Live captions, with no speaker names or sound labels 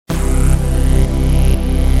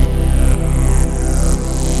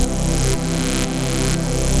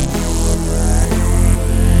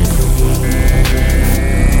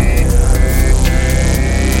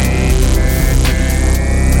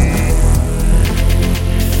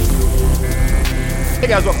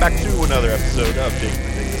guys, welcome back to another episode of Jake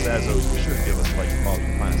the Dingus. As always, be sure to give us a like and follow. You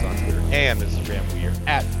can find us on Twitter and Instagram. We are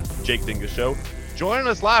at Jake Dingus Show. Joining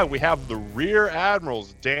us live, we have the Rear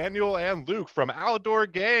Admirals, Daniel and Luke from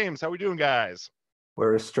Alidora Games. How we doing, guys?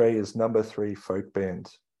 We're Australia's number 3 folk band.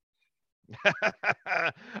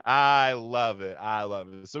 I love it. I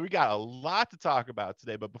love it. So we got a lot to talk about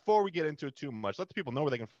today, but before we get into it too much, let the people know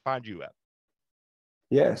where they can find you at.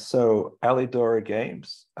 Yeah, so Alidora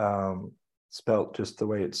Games, spelt just the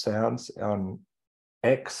way it sounds, on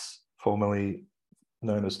X, formerly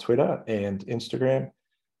known as Twitter, and Instagram.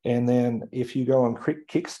 And then if you go on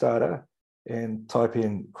Kickstarter and type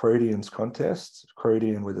in Crodian's Contest,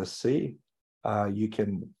 Crodian with a C, you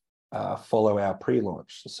can follow our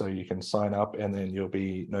pre-launch. So you can sign up and then you'll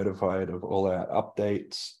be notified of all our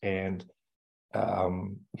updates and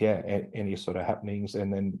any sort of happenings.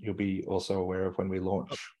 And then you'll be also aware of when we launch.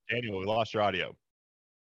 Oh, Daniel, we lost your audio.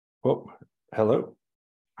 Oh, hello?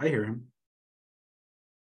 I hear him.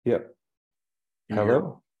 Yep.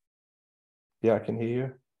 Hello? Yeah, I can hear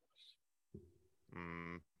you.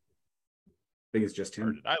 I think it's just him.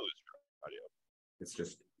 Or did I lose your audio? It's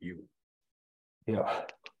just you. Yeah.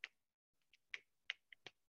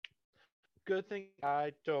 Good thing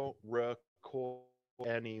I don't record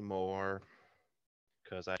anymore,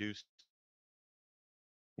 because I do.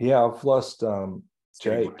 Yeah, I've lost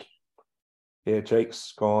Jake. Yeah,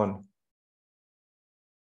 Jake's gone.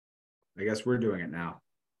 I guess we're doing it now.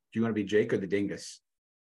 Do you want to be Jake or the Dingus?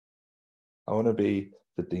 I want to be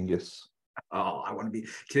the Dingus. Oh, I want to be.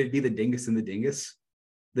 Can it be the Dingus and the Dingus?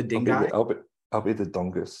 The Dingai? I'll be the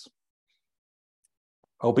Dongus.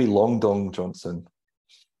 I'll be Long Dong Johnson.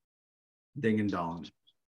 Ding and Dong.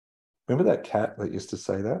 Remember that cat that used to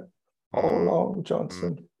say that? Oh, Long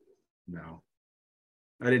Johnson. No.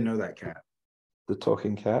 I didn't know that cat. The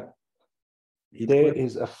talking cat. There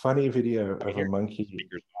is a funny video of a monkey.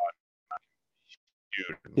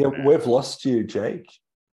 Yeah, we've lost you, Jake.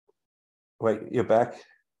 Wait, you're back.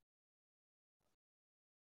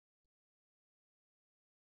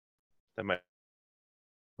 That might.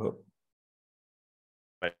 Oh.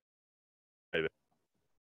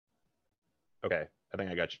 Okay, I think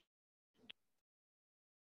I got you.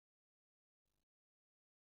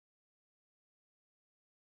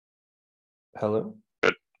 Hello?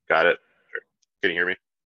 Good. Got it. Can you hear me?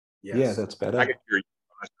 Yes. Yeah, that's better. I can hear you.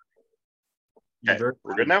 Okay,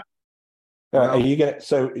 we're good now? Are you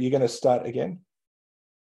gonna start again?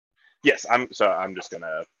 Yes, I'm just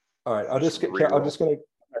gonna. All right, I'm just gonna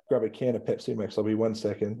grab a can of Pepsi Max. I'll be 1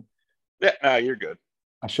 second. Yeah, no, you're good.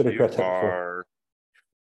 I should have grabbed that before.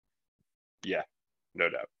 Yeah, no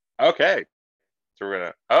doubt. Okay, so we're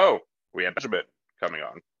gonna. Oh, we have Benjamin coming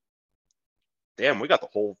on. Damn, we got the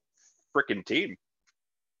whole freaking team.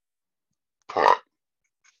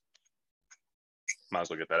 Might as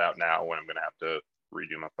well get that out now when I'm gonna have to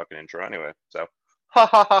redo my fucking intro anyway. So, ha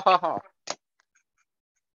ha ha ha ha.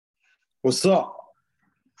 What's up?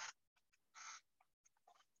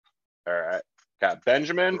 All right, got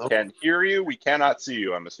Benjamin. Can hear you. We cannot see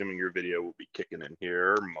you. I'm assuming your video will be kicking in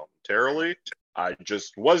here momentarily. I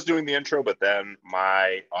just was doing the intro, but then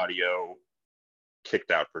my audio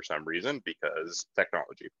kicked out for some reason because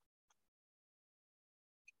technology.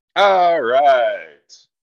 All right.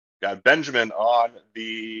 Got Benjamin on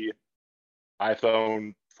the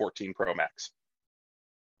iPhone 14 Pro Max.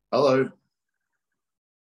 Hello.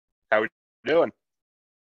 How are you doing?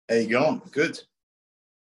 How you going? Good.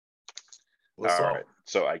 All right.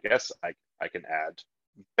 So I guess I can add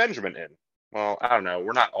Benjamin in. Well, I don't know.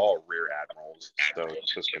 We're not all Rear Admirals, so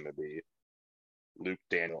it's just going to be Luke,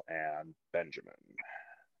 Daniel, and Benjamin.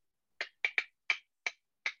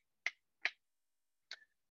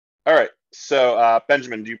 All right. So,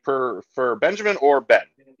 Benjamin, do you prefer Benjamin or Ben?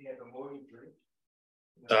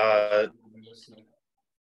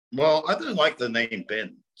 Well, I don't like the name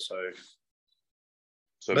Ben,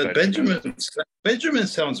 but Benjamin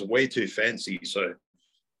sounds way too fancy, so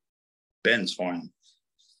Ben's fine.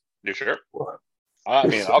 You sure? I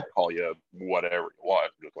mean, I'll call you whatever you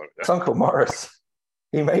want. It's Uncle Morris.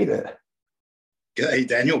 He made it. G'day,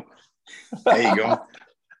 Daniel. How you going?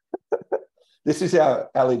 This is our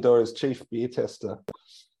Alidora's chief beer tester.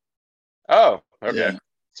 Oh, okay. Yeah.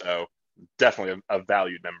 So definitely a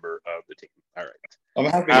valued member of the team. All right. I'm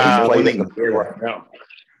happy to playing winning the beer right now.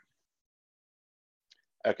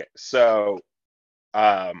 Okay, so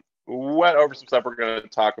went over some stuff we're going to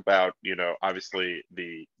talk about. You know, obviously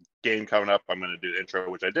the game coming up. I'm going to do the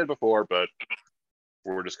intro, which I did before, but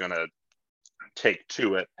we're just going to take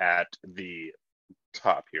to it at the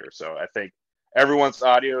top here. So I think everyone's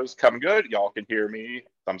audio is coming good. Y'all can hear me.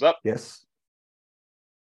 Thumbs up. Yes.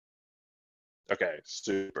 Okay,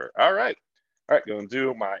 super. All right. All right, going to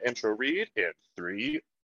do my intro read in 3,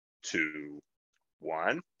 2,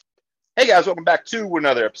 1. Hey guys, welcome back to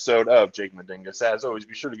another episode of Jake and the Dingus. As always,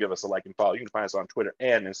 be sure to give us a like and follow. You can find us on Twitter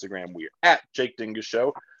and Instagram. We're at Jake Dingus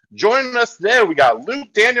Show. Joining us today, we got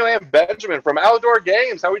Luke, Daniel, and Benjamin from Alidora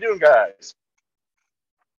Games. How we doing, guys?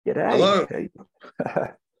 G'day. Hello. Hey.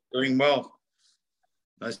 Doing well.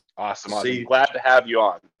 Nice. Awesome. See. Glad to have you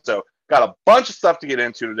on. So, got a bunch of stuff to get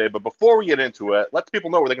into today, but before we get into it, let the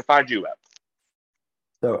people know where they can find you at.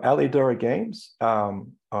 So Alidora Games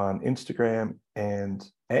on Instagram and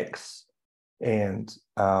X. And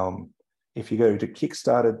if you go to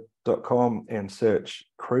kickstarter.com and search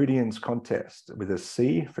Crodian's Contest with a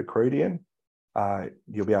C for Crodian,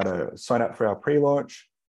 you'll be able to sign up for our pre-launch,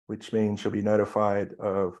 which means you'll be notified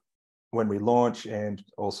of when we launch and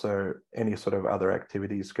also any sort of other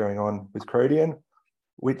activities going on with Crodian,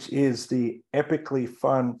 which is the epically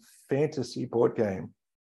fun fantasy board game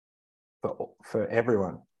for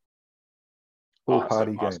everyone. Full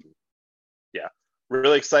party game. Yeah,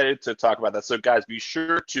 really excited to talk about that. So guys, be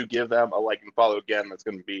sure to give them a like and follow. Again, that's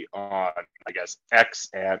going to be on, I guess, X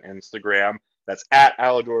and Instagram. That's at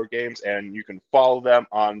Alidora Games, and you can follow them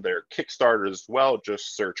on their Kickstarter as well.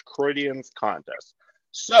 Just search Crodian's Contest.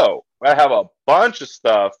 So I have a bunch of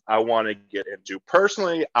stuff I want to get into.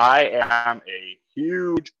 Personally, I am a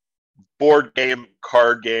huge board game,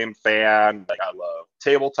 card game fan. Like, I love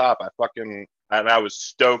tabletop. And I was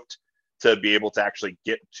stoked to be able to actually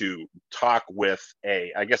get to talk with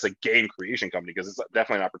a game creation company, because it's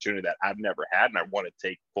definitely an opportunity that I've never had, and I want to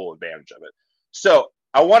take full advantage of it. So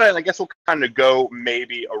I guess we'll kind of go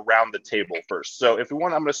maybe around the table first. So if we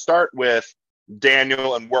want, I'm going to start with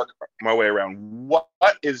Daniel and work my way around. What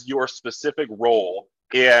is your specific role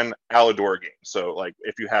in Alidora Games? So, like,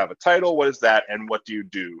 if you have a title, what is that, and what do you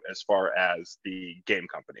do as far as the game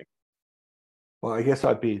company? Well, I guess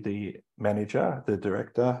I'd be the manager, the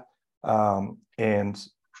director. And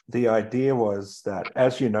the idea was that,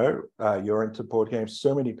 as you know, you're into board games.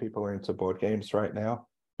 So many people are into board games right now.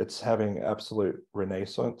 It's having absolute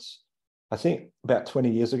renaissance. I think about 20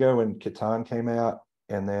 years ago when Catan came out,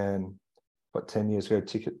 and then 10 years ago,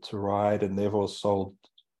 Ticket to Ride, and they've all sold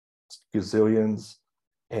gazillions.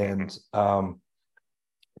 And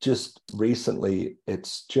just recently,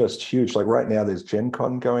 it's just huge. Like right now, there's Gen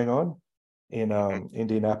Con going on in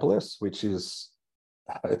Indianapolis, which is,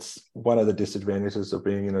 it's one of the disadvantages of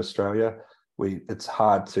being in Australia. It's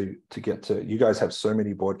hard to get to. You guys have so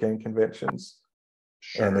many board game conventions.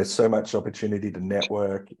 Sure. And there's so much opportunity to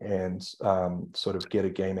network and sort of get a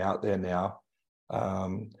game out there now.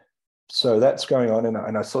 So that's going on.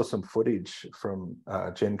 And I saw some footage from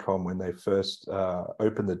Gen Con when they first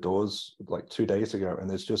opened the doors like 2 days ago. And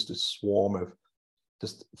there's just a swarm of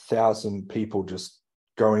just 1,000 people just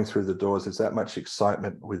going through the doors. There's that much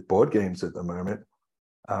excitement with board games at the moment.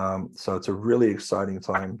 So it's a really exciting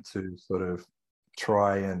time to sort of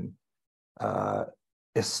try and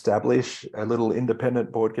establish a little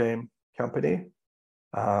independent board game company.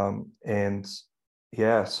 And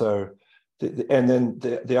yeah, so and then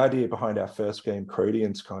the idea behind our first game,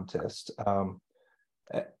 Crodian's Contest,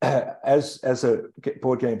 as a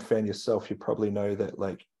board game fan yourself, you probably know that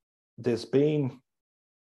like there's been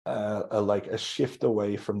a shift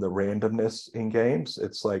away from the randomness in games.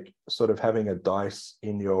 It's like sort of having a dice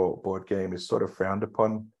in your board game is sort of frowned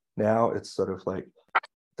upon now. It's sort of like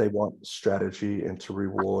they want strategy and to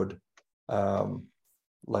reward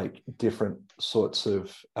like different sorts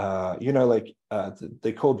of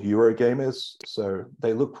they're called Euro gamers, so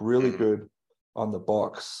they look really good on the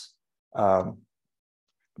box. Mr.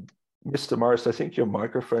 Morris, I think your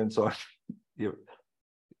microphone's on.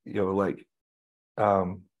 You're like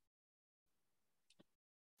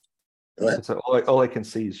it's all I can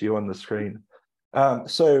see is you on the screen.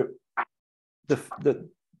 So the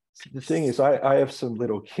thing is, I have some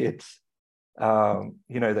little kids,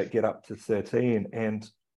 that get up to 13, and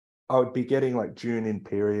I would be getting like Dune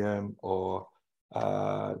Imperium or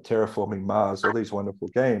Terraforming Mars, all these wonderful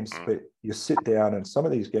games, but you sit down and some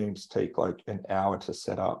of these games take like an hour to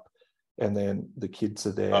set up, and then the kids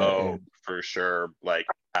are there. Oh, for sure. Like,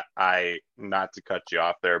 I not to cut you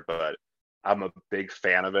off there, but I'm a big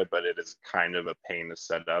fan of it, but it is kind of a pain to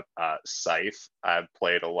set up. Scythe, I've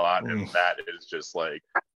played a lot, and that is just like,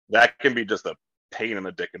 that can be just a pain in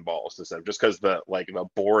the dick and balls to set up, just because the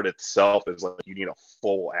board itself is like, you need a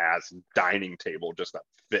full ass dining table just to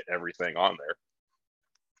fit everything on there.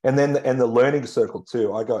 And then the learning circle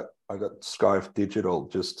too. I got Skype Digital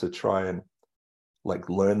just to try and like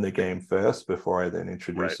learn the game first before I then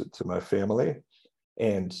introduce it to my family.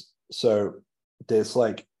 And so there's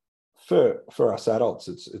like for us adults,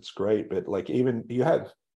 it's great. But like even you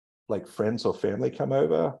have like friends or family come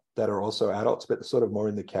over that are also adults, but sort of more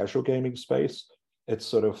in the casual gaming space. It's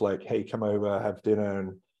sort of like, hey, come over, have dinner,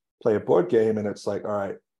 and play a board game. And it's like, all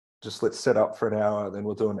right, just let's set up for an hour. Then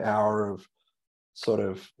we'll do an hour of sort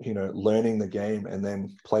of, learning the game and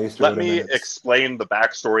then play through Let it. me explain the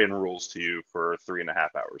backstory and rules to you for 3.5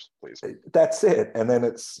 hours, please. That's it. And then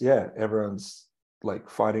it's, everyone's like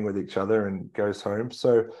fighting with each other and goes home.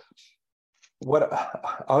 So what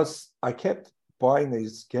I kept buying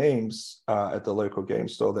these games at the local game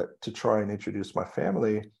store to try and introduce my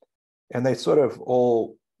family, and they sort of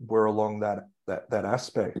all were along that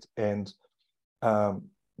aspect. And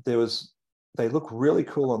they look really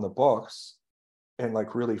cool on the box and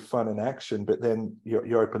like really fun in action, but then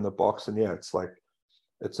you open the box and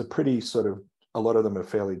it's a pretty sort of, a lot of them are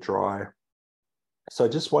fairly dry. So I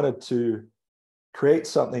just wanted to create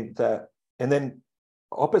something and then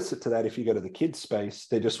opposite to that, if you go to the kids space,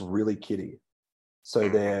 they're just really kiddie. So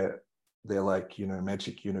they're like,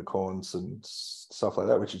 magic unicorns and stuff like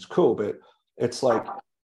that, which is cool. But it's like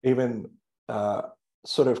even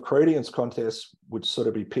sort of Crodians contests would sort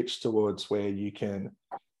of be pitched towards where you can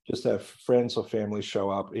just have friends or family show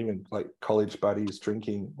up, even like college buddies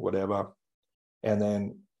drinking, whatever, and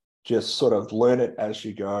then just sort of learn it as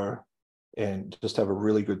you go and just have a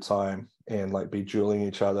really good time and like be dueling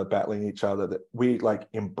each other, battling each other. That we like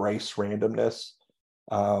embrace randomness.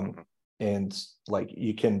 And like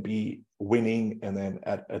you can be winning and then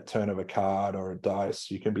at a turn of a card or a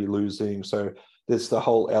dice, you can be losing. So there's the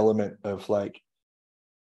whole element of like,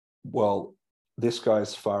 well, this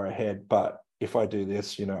guy's far ahead, but if I do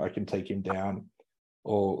this, I can take him down.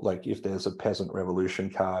 Or like if there's a peasant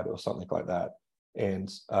revolution card or something like that. And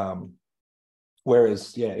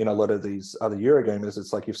whereas, in a lot of these other Eurogamers,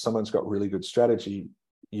 it's like if someone's got really good strategy,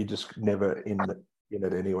 you just never in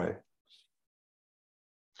it anyway.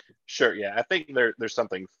 Sure, yeah. I think there's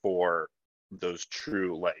something for those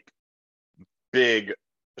true like big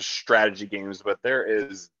strategy games, but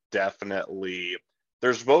there's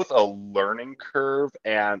both a learning curve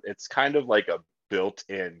and it's kind of like a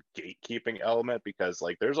built-in gatekeeping element, because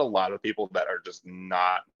like there's a lot of people that are just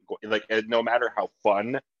not like, no matter how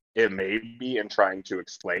fun it may be and trying to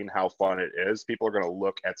explain how fun it is, people are going to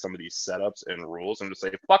look at some of these setups and rules and just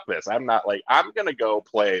say, fuck this, I'm going to go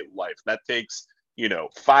play Life. That takes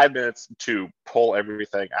 5 minutes to pull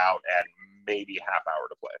everything out and maybe half hour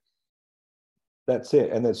to play. That's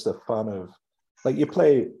it. And it's the fun of like, you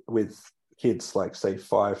play with kids like say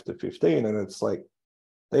 5 to 15, and it's like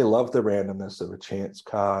they love the randomness of a chance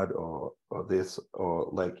card or this,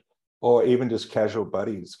 or even just casual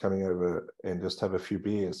buddies coming over and just have a few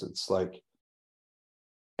beers. It's like,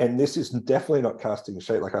 and this is definitely not casting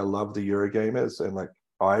shade. Like I love the Eurogamers and like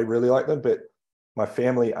I really like them, but my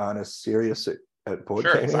family aren't as serious at board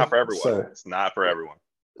gaming. It's not for everyone. It's not for everyone.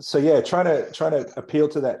 So yeah, trying to appeal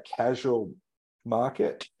to that casual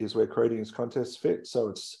market is where Crodians contests fit. So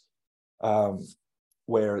it's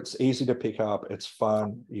where it's easy to pick up, it's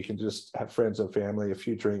fun, you can just have friends and family, a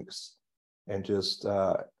few drinks, and just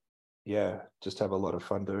just have a lot of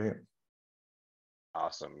fun doing it.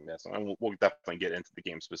 Awesome. Yes, and we'll definitely get into the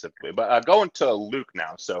game specifically, but going to Luke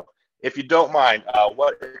now. So if you don't mind,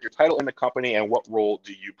 what is your title in the company and what role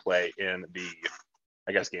do you play in the,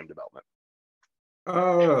 I guess, game development?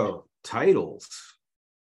 Oh, titles.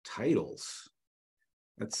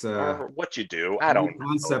 That's what you do. I don't know.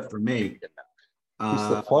 Concept for me. He's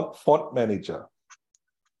the font manager.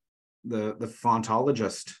 The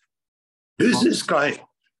fontologist. Who's this guy?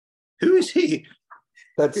 Who is he?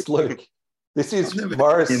 That's Luke. This is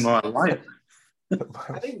Morris. In my life.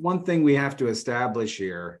 I think one thing we have to establish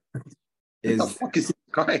here is the fuck is this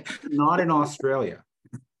guy? Not in Australia.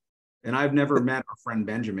 And I've never met our friend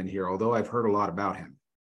Benjamin here, although I've heard a lot about him.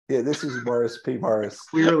 Yeah, this is Morris P. Morris.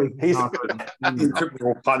 Clearly, he's part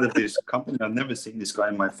of this company. I've never seen this guy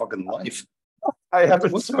in my fucking life. I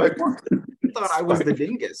haven't spoken. I thought I was the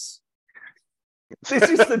dingus. This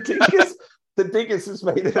is the dingus. The dingus has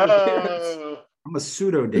made an appearance. I'm a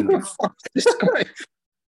pseudo dingus. This guy.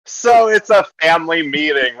 So it's a family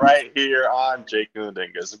meeting right here on Jake and the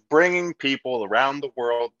Dingus. Bringing people around the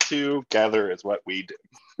world together is what we do.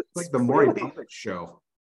 It's like the Maury Puppet Show.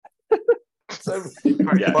 So,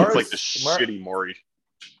 yeah, Morris, it's like the shitty Maury.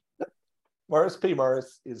 Morris P.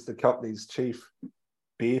 Morris is the company's chief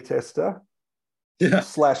beer tester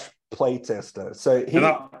 / play tester. So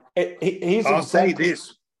he's. I'll say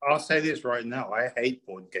this right now. I hate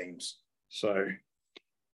board games. So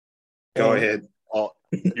go ahead. Well,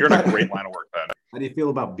 you're in a great line of work then. How do you feel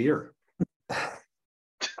about beer?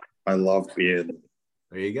 I love beer.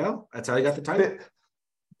 There you go. That's how you got the title.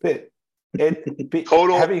 But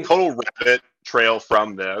Total rabbit trail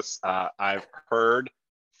from this. I've heard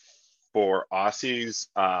for Aussies,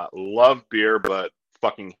 love beer but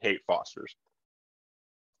fucking hate Fosters.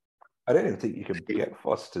 I don't even think you can get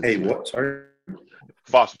Fosters. Hey, what? Sorry.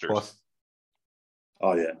 Fosters.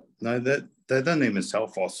 Oh yeah, no, they don't even sell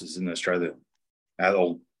Fosters in Australia at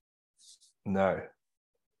all. No,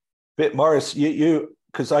 but Morris, you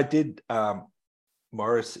because I did.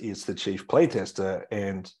 Morris is the chief playtester,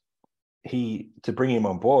 and to bring him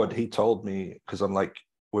on board, he told me, because I'm like,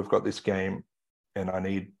 we've got this game, and I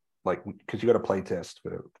need because you got to play test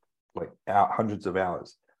for hundreds of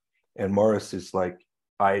hours, and Morris is like,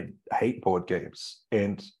 I hate board games,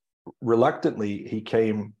 and reluctantly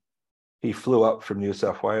he flew up from New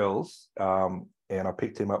South Wales, and I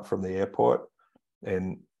picked him up from the airport,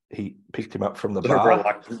 and he picked him up from the bar.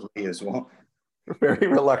 Reluctantly as well. Very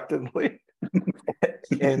reluctantly.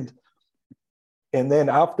 and then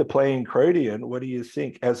after playing Crodian, what do you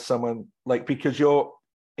think as someone because you're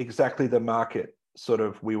exactly the market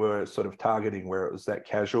we were targeting, where it was that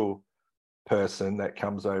casual person that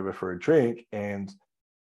comes over for a drink and,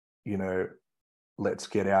 let's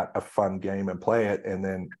get out a fun game and play it. And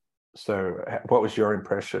then, so what was your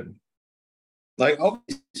impression? I'll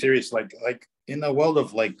be serious, in the world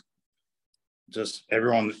of just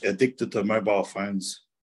everyone addicted to mobile phones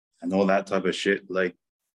and all that type of shit,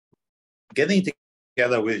 getting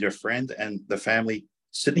together with your friend and the family,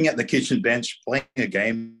 sitting at the kitchen bench, playing a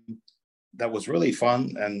game that was really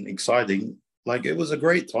fun and exciting. It was a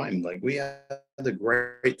great time. We had a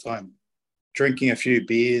great time drinking a few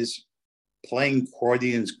beers, playing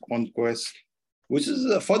Quadian's Conquest, which is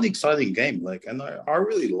a fun, exciting game. And I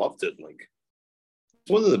really loved it. It's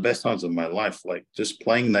one of the best times of my life, just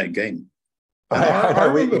playing that game. I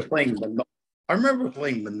remember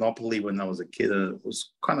playing Monopoly when I was a kid, and it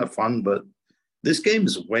was kind of fun, but this game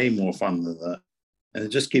is way more fun than that. And it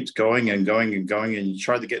just keeps going and going and going, and you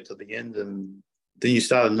try to get to the end, and then you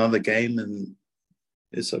start another game, and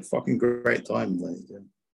it's a fucking great time.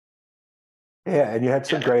 Yeah, and you had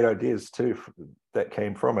some great ideas too that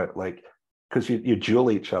came from it, because you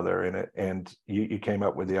duel each other in it, and you came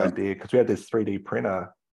up with the idea, because we had this 3D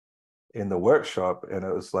printer in the workshop, and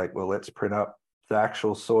it was well, let's print up the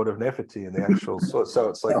actual sword of Nefertiti and the actual sword. So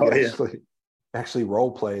it's actually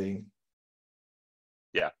role playing.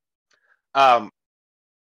 Yeah.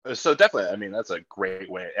 So definitely, that's a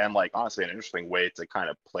great way, and honestly, an interesting way to kind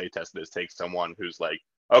of play test this. Take someone who's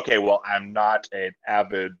okay, well, I'm not an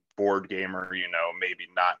avid board gamer, maybe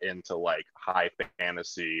not into high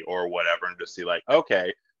fantasy or whatever, and just see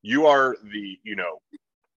okay, you are the,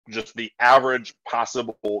 just the average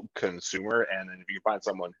possible consumer, and then if you find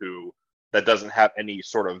someone that doesn't have any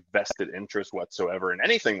sort of vested interest whatsoever in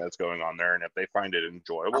anything that's going on there, and if they find it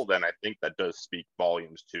enjoyable, then I think that does speak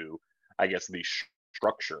volumes to, I guess, the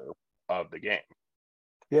structure of the game.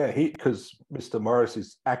 Yeah, because Mr. Morris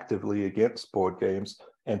is actively against board games,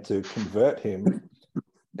 and to convert him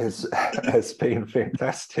has been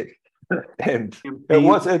fantastic. And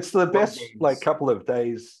it's the best couple of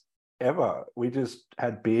days ever. We just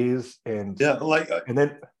had beers and and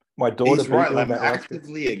then my daughter. He's right. I'm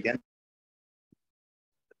actively against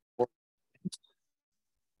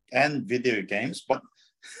and video games, but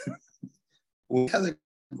we had a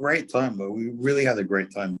great time. But we really had a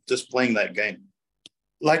great time just playing that game.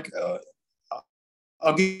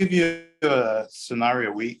 I'll give you a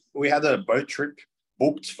scenario. We had a boat trip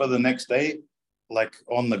booked for the next day,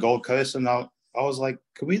 on the Gold Coast, and I was like,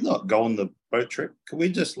 can we not go on the boat trip? Can we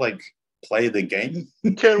just play the game?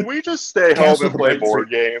 Can we just stay home and play board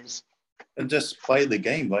games? And just play the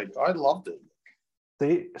game. I loved it.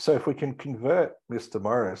 So if we can convert Mr.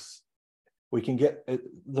 Morris, we can get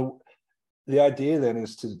the idea then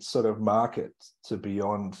is to sort of market to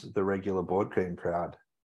beyond the regular board game crowd,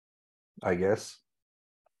 I guess.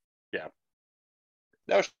 Yeah.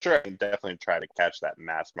 No, sure. I can definitely try to catch that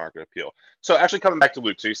mass market appeal. So actually coming back to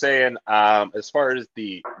Luke, so you're saying as far as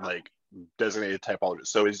the designated typologist,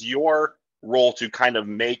 so is your role to kind of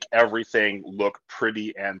make everything look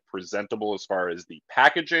pretty and presentable as far as the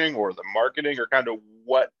packaging or the marketing, or kind of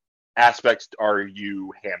what aspects are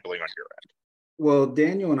you handling on your end? Well,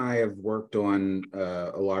 Daniel and I have worked on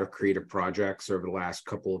a lot of creative projects over the last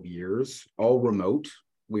couple of years, all remote.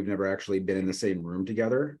 We've never actually been in the same room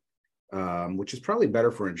together, which is probably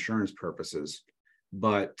better for insurance purposes.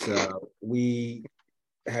 But we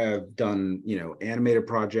have done, animated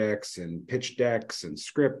projects and pitch decks and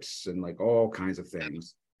scripts and all kinds of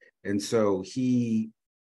things. And so he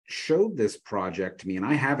showed this project to me, and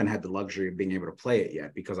I haven't had the luxury of being able to play it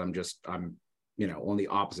yet because I'm on the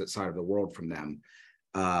opposite side of the world from them.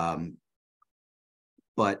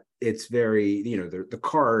 but it's very, you know, the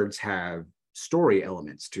cards have story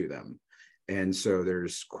elements to them. And so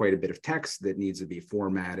there's quite a bit of text that needs to be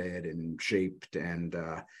formatted and shaped. And,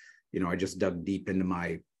 you know, I just dug deep into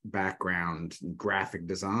my background in graphic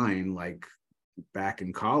design, like back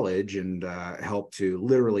in college, and helped to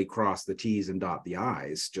literally cross the T's and dot the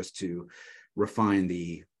I's just to refine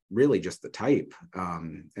really just the type,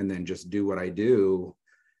 and then just do what I do.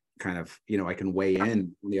 Kind of, you know, I can weigh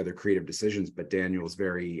in on the other creative decisions, but Daniel's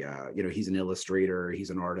very, you know, he's an illustrator,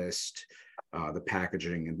 he's an artist, the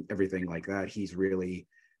packaging and everything like that. He's really,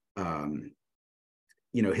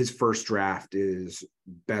 you know, his first draft is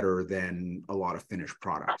better than a lot of finished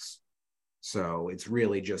products. So it's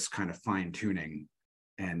really just kind of fine tuning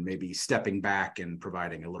and maybe stepping back and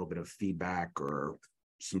providing a little bit of feedback or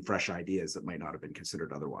some fresh ideas that might not have been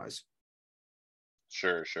considered otherwise.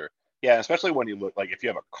 Sure. Yeah, especially when you look, like, if you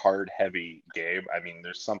have a card heavy game, I mean,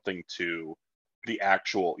 there's something to the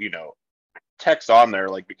actual, you know, text on there,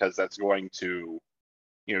 like, because that's going to,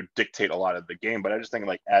 you know, dictate a lot of the game. But I just think,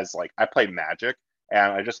 like, as like I play Magic,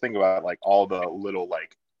 and I just think about like all the little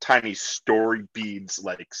like tiny story beads,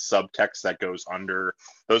 like subtext that goes under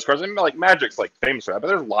those cards. I mean, like Magic's like famous for that, but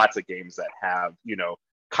there's lots of games that have, you know,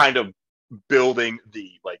 kind of building the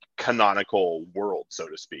like canonical world, so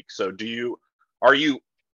to speak. So are you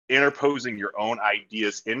interposing your own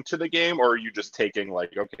ideas into the game, or are you just taking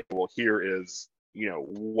like, okay, well, here is, you know,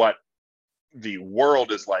 what the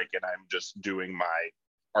world is like, and I'm just doing my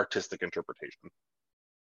artistic interpretation?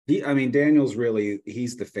 I mean, Daniel's really,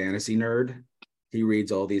 he's the fantasy nerd. He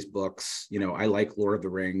reads all these books. You know, I like Lord of the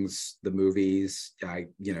Rings, the movies.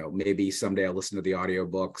 You know, maybe someday I'll listen to the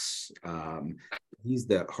audiobooks. He's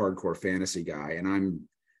the hardcore fantasy guy. And I'm,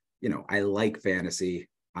 you know, I like fantasy.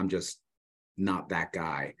 I'm just not that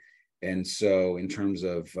guy. And so in terms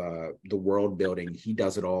of the world building, he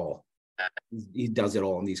does it all. He does it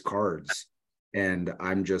all in these cards. And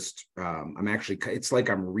I'm just, I'm actually, it's like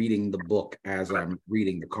I'm reading the book as I'm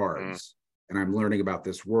reading the cards, and I'm learning about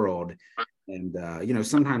this world. And, you know,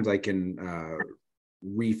 sometimes I can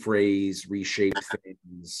rephrase, reshape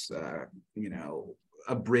things, you know,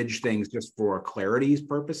 abridge things just for clarity's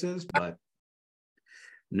purposes. But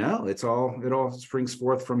no, it all springs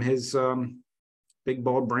forth from his big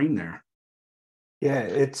bald brain there. Yeah,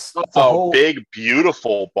 it's a whole big,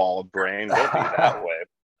 beautiful bald brain. Will be that way.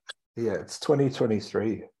 Yeah, it's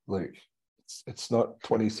 2023, Luke. It's not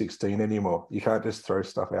 2016 anymore. You can't just throw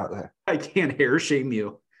stuff out there. I can't hair shame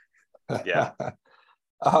you. Yeah.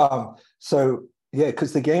 So yeah,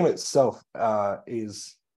 because the game itself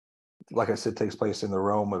is, like I said, takes place in the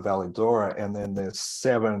realm of Alidora, and then there's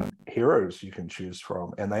 7 heroes you can choose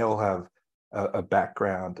from, and they all have a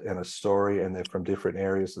background and a story, and they're from different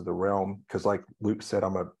areas of the realm. Because, like Luke said,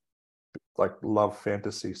 I'm love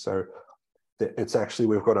fantasy, so it's actually,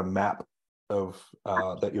 we've got a map of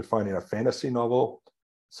that you'd find in a fantasy novel.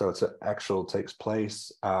 So it's takes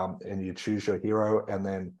place, and you choose your hero, and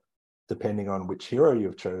then depending on which hero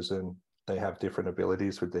you've chosen, they have different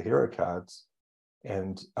abilities with the hero cards.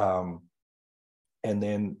 And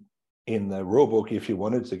then in the rule book, if you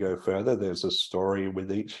wanted to go further, there's a story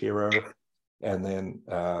with each hero. And then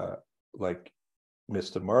like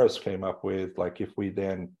Mr. Morris came up with, like, if we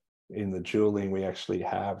then in the dueling, we actually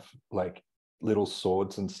have like little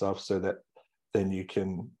swords and stuff, so that then you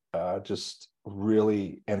can just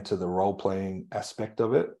really enter the role-playing aspect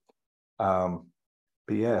of it.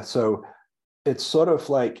 But yeah, so it's sort of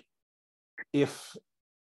like, if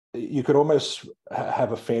you could almost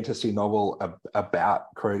have a fantasy novel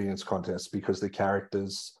about Crodian's contest, because the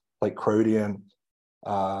characters like Crodian,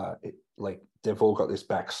 like they've all got this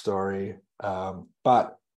backstory,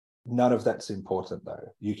 but none of that's important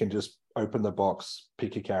though. You can just open the box,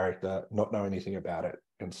 pick a character, not know anything about it,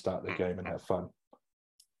 and start the game and have fun.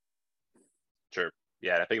 Sure.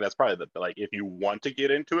 Yeah, I think that's probably like, if you want to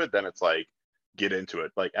get into it, then it's like, get into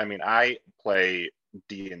it. Like, I mean, I play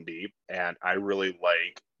D&D, and I really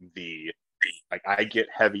like I get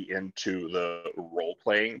heavy into the role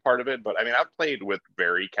playing part of it. But I mean, I've played with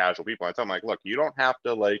very casual people. I tell them, like, look, you don't have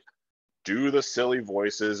to like do the silly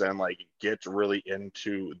voices and like get really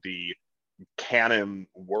into the canon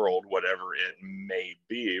world, whatever it may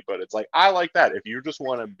be. But it's like, I like that. If you just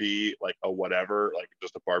want to be like a whatever, like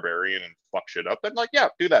just a barbarian and fuck shit up, then like, yeah,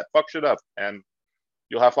 do that, fuck shit up, and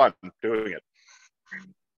you'll have fun doing it.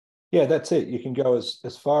 Yeah, that's it. You can go as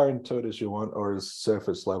far into it as you want, or as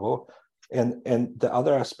surface level. And the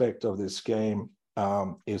other aspect of this game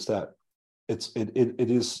is that it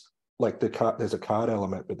is like there's a card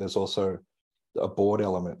element, but there's also a board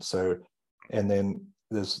element. So, and then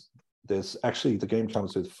there's actually, the game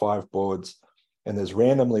comes with 5 boards, and there's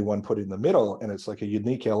randomly one put in the middle, and it's like a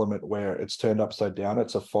unique element where it's turned upside down.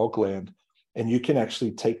 It's a fog land, and you can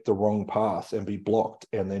actually take the wrong path and be blocked,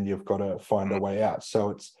 and then you've got to find a way out.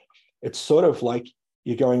 So it's sort of like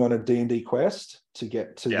you're going on a D&D quest to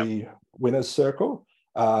get to the winner's circle,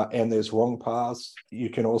 and there's wrong paths. You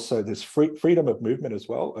can also, there's freedom of movement as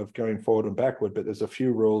well, of going forward and backward, but there's a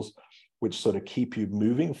few rules which sort of keep you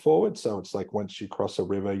moving forward. So it's like once you cross a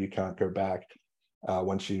river, you can't go back.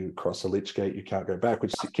 Once you cross a lich gate, you can't go back,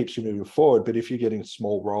 which keeps you moving forward. But if you're getting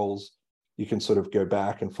small rolls, you can sort of go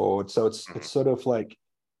back and forward. So it's sort of like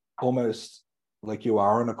almost like you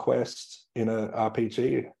are on a quest in a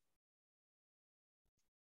RPG.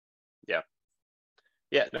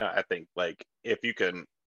 Yeah, no, I think like if you can,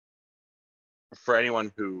 for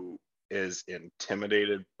anyone who is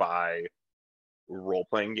intimidated by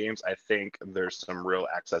role-playing games, I think there's some real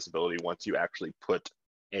accessibility once you actually put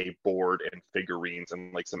a board and figurines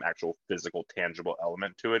and like some actual physical tangible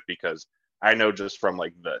element to it. Because I know just from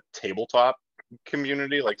like the tabletop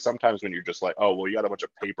community, like sometimes when you're just like, oh well, you got a bunch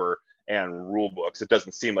of paper and rule books, it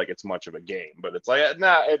doesn't seem like it's much of a game, but it's like,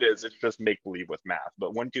 nah, it is. It's just make believe with math.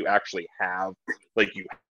 But once you actually have, like, you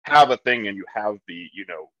have a thing and you have the, you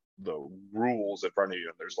know, the rules in front of you,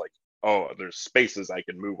 and there's like, oh, there's spaces I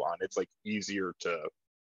can move on, it's like easier to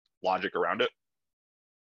logic around it.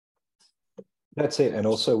 That's it. And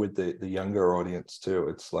also with the younger audience too,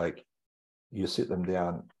 it's like you sit them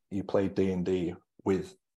down, you play D&D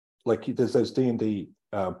with, like, there's those D&D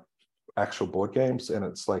actual board games, and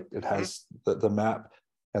it's like it has the map,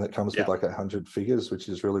 and it comes with like 100 figures, which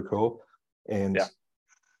is really cool. And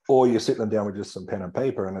or you sit them down with just some pen and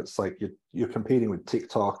paper, and it's like you're competing with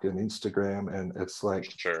TikTok and Instagram, and it's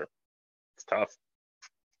like, sure, it's tough.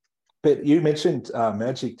 But you mentioned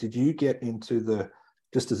Magic. Did you get into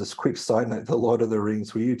just as a quick side note, the Lord of the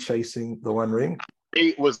Rings? Were you chasing the One Ring?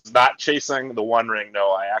 It was not chasing the One Ring.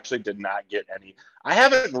 No, I actually did not get any. I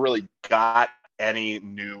haven't really got any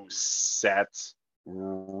new sets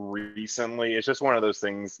recently. It's just one of those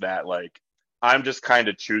things that, like, I'm just kind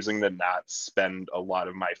of choosing to not spend a lot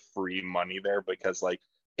of my free money there, because like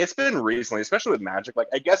it's been recently, especially with Magic, like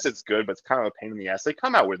I guess it's good, but it's kind of a pain in the ass. They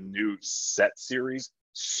come out with new set series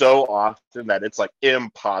so often that it's like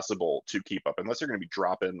impossible to keep up unless you're going to be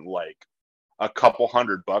dropping like a couple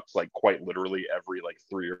 $100, like quite literally every like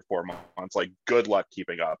 3 or 4 months. Like, good luck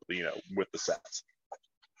keeping up, you know, with the sets.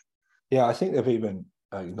 Yeah, I think they've even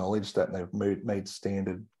acknowledged that, and they've made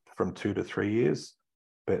standard from 2 to 3 years.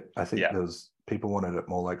 But I think there's people wanted it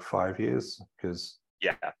more like 5 years, because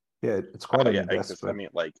it's quite an investment. I mean,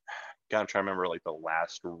 like, God, I'm trying to remember like the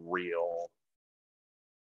last real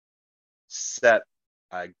set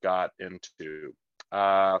I got into.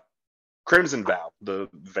 Crimson Vow, the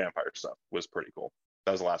vampire stuff, was pretty cool.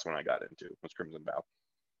 That was the last one I got into, was Crimson Vow.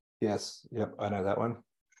 Yes, yep, I know that one.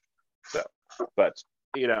 So, but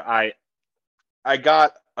you know, I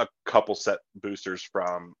got a couple set boosters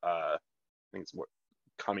from I think it's what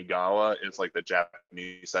Kamigawa is, like the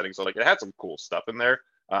Japanese setting. So like it had some cool stuff in there.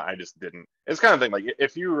 I just didn't. It's kind of thing like,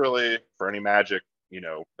 if you really, for any Magic, you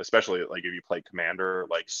know, especially like if you play Commander,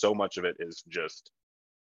 like so much of it is just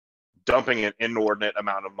dumping an inordinate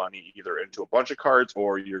amount of money either into a bunch of cards,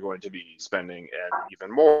 or you're going to be spending an even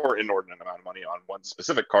more inordinate amount of money on one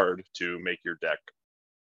specific card to make your deck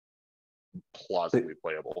plausibly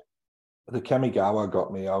playable. The Kamigawa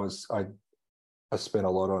got me. I spent a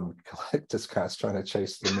lot on collector's cards trying to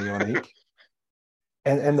chase the neon ink.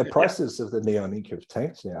 And the prices of the neon ink have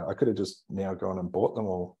tanked now. I could have just now gone and bought them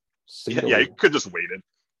all singly. Yeah, you could just waited.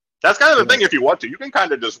 That's kind of the thing. If you want to, you can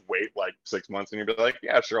kind of just wait like 6 months and you'll be like,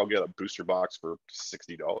 yeah, sure, I'll get a booster box for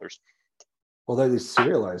 $60. Although these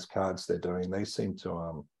serialized cards they're doing, they seem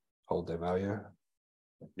to hold their value.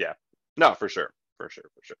 Yeah, no, for sure.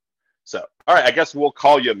 So, all right, I guess we'll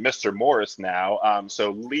call you Mr. Morris now.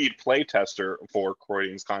 So, lead playtester for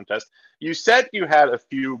Croydon's contest. You said you had a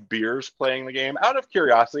few beers playing the game. Out of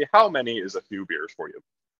curiosity, how many is a few beers for you?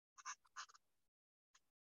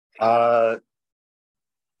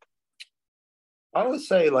 I would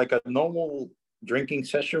say like a normal drinking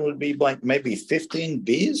session would be like maybe 15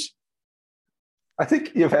 beers. I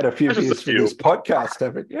think you've had a few beers for this podcast,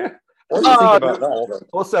 haven't you? What do you think about that?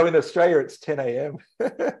 Also in Australia, it's 10 a.m.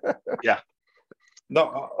 Yeah.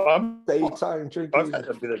 No, I'm daytime drinking. I've had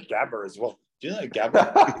a bit of Gabber as well. Do you know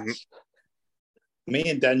Gabber? Me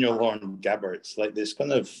and Daniel are on Gabber. It's like this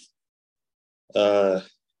kind of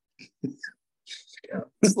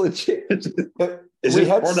it's legit. It's a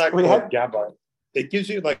product called Gabber. It gives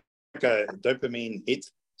you like a dopamine hit.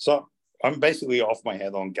 So I'm basically off my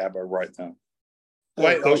head on Gabber right now.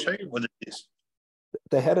 Wait, I'll show you what it is.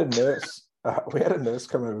 They had a nurse. We had a nurse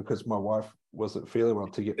come over because my wife wasn't feeling well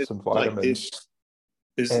to get It's some like vitamins.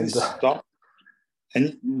 this And stuff,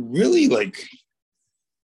 and really like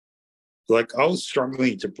I was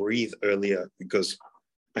struggling to breathe earlier because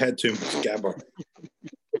I had too much GABA.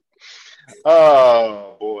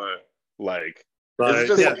 Oh boy, like is it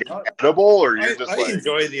just yeah, like edible, or you're I, just I like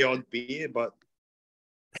enjoy the odd beer, but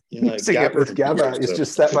mixing it with GABA is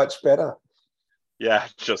just that much better. yeah,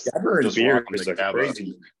 just beer rocking is the like GABA.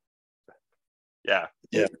 crazy. Yeah,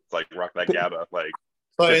 Yeah. it's like rock that GABA. Like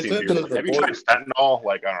So in 15 terms beers. of the Have you tried fentanyl?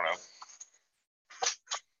 Like I don't know,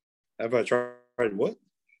 have I tried what?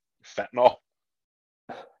 fentanyl.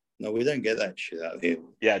 No, we don't get that shit out here.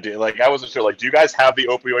 Yeah, dude. Like I wasn't sure. Like, do you guys have the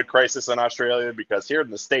opioid crisis in Australia? Because here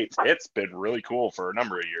in the States, it's been really cool for a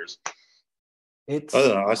number of years. It's I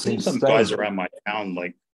don't know. I've seen some insane. guys around my town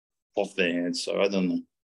like off their heads, so I don't know.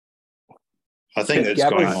 I think it's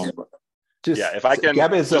GABA's- going on. Just Yeah, if I can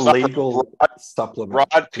GABA is a just offer legal supplement.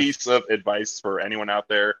 broad piece of advice for anyone out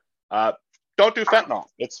there: don't do fentanyl.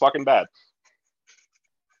 It's fucking bad.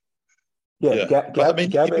 Yeah, But I mean,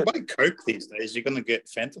 if you GABA. buy Coke these days, you're going to get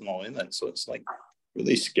fentanyl in it, so it's like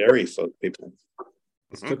really scary for people.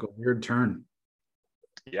 This took a weird turn.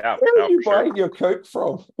 Yeah. Where are you for sure. buying your Coke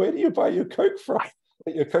from? Where do you buy your Coke from?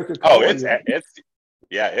 Your Coca-Cola? Oh, it's Oh,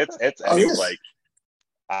 yes. like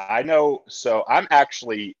I know. So I'm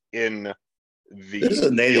actually in the There's a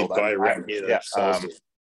native field. guy around here that sells it.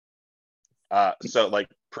 So like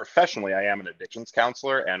professionally, I am an addictions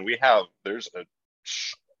counselor, and there's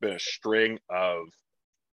been a string of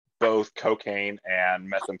both cocaine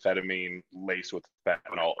and methamphetamine laced with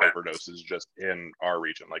fentanyl overdoses just in our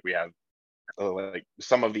region. Like we have like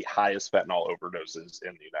some of the highest fentanyl overdoses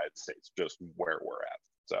in the United States, just where we're at.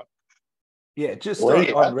 So yeah, just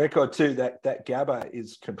Well, on record too, that GABA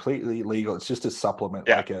is completely legal. It's just a supplement,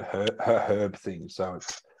 Yeah. like a herb thing. So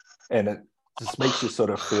it just makes you sort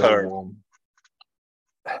of feel Herb. warm.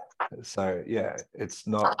 So yeah, it's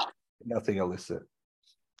nothing illicit.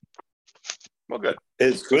 well, good.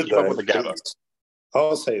 It's good Keep up though. with the GABA.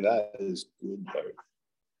 I'll say that is good though.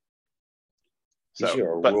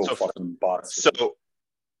 You're a real fucking bastard.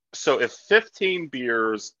 So if 15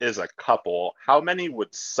 beers is a couple, how many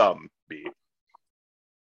would some be?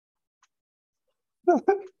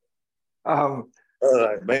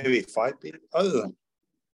 Maybe 5 beers. I don't know.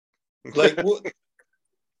 Like what?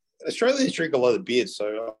 Australians drink a lot of beer,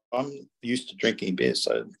 so I'm used to drinking beer.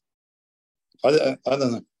 So I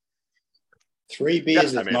don't know. 3 beers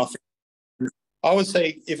is nothing. I would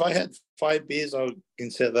say if I had 5 beers, I would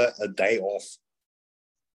consider that a day off.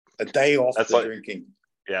 A day off That's the like, drinking.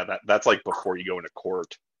 Yeah, that's like before you go into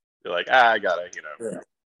court. You're like, I gotta,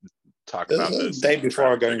 talk about The this. day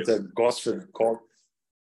before I go into Gosford Court.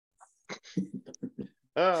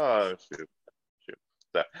 Oh, shoot.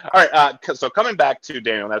 So, all right. So coming back to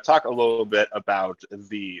Daniel, now talk a little bit about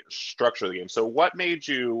the structure of the game. So what made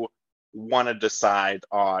you want to decide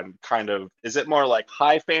on kind of, is it more like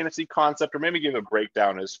high fantasy concept, or maybe give a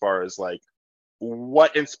breakdown as far as like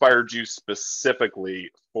what inspired you specifically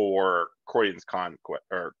for Croydon's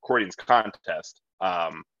contest,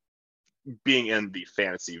 being in the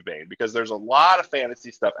fantasy vein? Because there's a lot of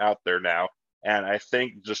fantasy stuff out there now, and I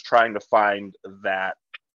think just trying to find that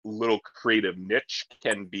little creative niche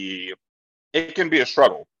can be a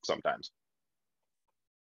struggle sometimes.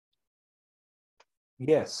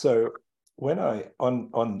 Yeah, so when I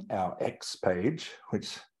on our X page,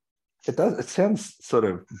 which it sounds sort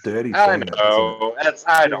of dirty. I saying that, know.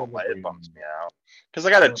 I don't like it. Bums me out because I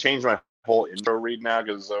got to change my whole intro read now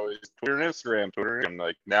because it's always Twitter and Instagram, and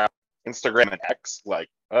like now Instagram and X. Like,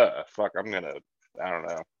 fuck, I don't know,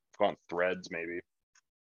 go on Threads maybe.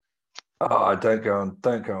 Oh, don't go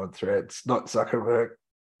on Threads. Not Zuckerberg.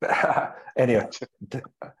 Anyway, do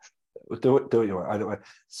it you want either way.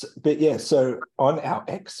 So, but yeah, so on our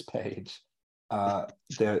X page,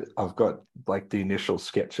 there I've got like the initial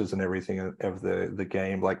sketches and everything of the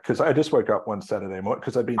game. Like, because I just woke up one Saturday morning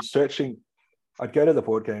because I'd been searching. I'd go to the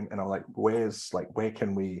board game and I'm like, where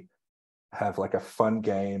can we have like a fun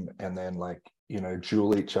game and then like,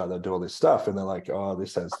 duel each other, do all this stuff. And they're like, oh,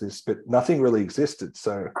 this has this, but nothing really existed.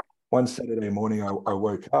 So one Saturday morning, I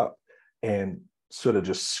woke up and sort of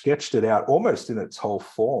just sketched it out almost in its whole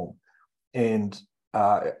form. And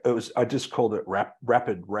I just called it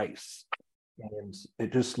Rapid Race. And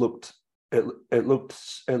it just looked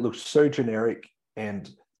so generic. And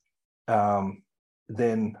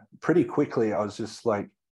then pretty quickly I was just like,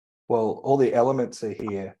 well, all the elements are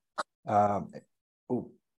here.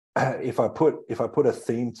 If I put a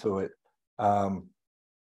theme to it,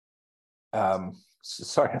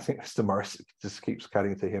 sorry, I think Mr. Morris just keeps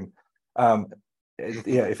cutting to him.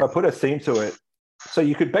 Yeah, if I put a theme to it, so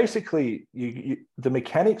you could basically the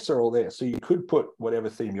mechanics are all there. So you could put whatever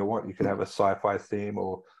theme you want. You could have a sci-fi theme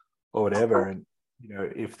or whatever. And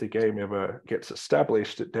if the game ever gets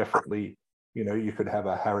established, it definitely, you could have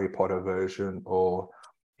a Harry Potter version or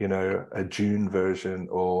a Dune version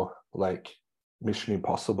or like Mission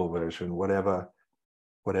Impossible version, whatever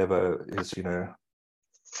is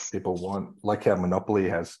people want. Like how Monopoly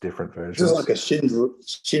has different versions. Just like a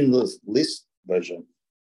Schindler's List version.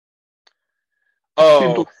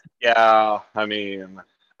 Oh, yeah. I mean,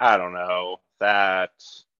 I don't know that.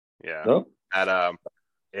 Yeah, no? That a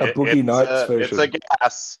Boogie Nights version. It's a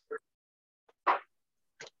guess.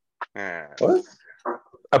 What?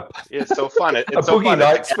 It's so fun. It's a so Boogie fun.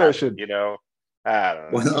 Nights version. I don't know.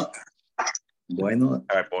 Why not? Why not? All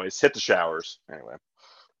right, boys, hit the showers. Anyway.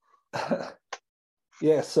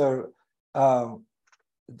 Yeah, so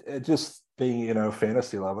just being a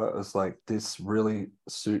fantasy lover, it was like this really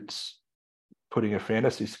suits putting a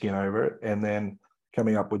fantasy skin over it and then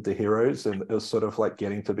coming up with the heroes. And it was sort of like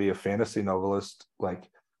getting to be a fantasy novelist like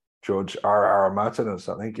George R. Martin or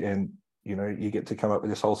something. And you get to come up with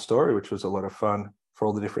this whole story, which was a lot of fun for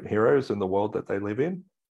all the different heroes in the world that they live in,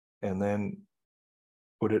 and then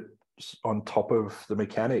put it on top of the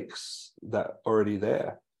mechanics that are already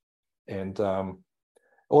there. And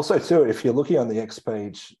also too, if you're looking on the X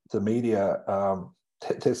page, the media,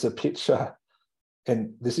 there's a picture,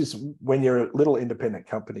 and this is when you're a little independent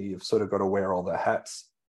company, you've sort of got to wear all the hats.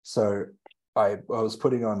 So I was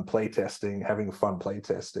putting on playtesting, having fun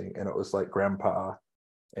playtesting, and it was like Grandpa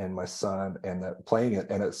and my son and playing it,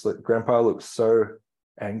 and it's like Grandpa looks so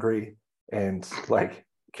angry and like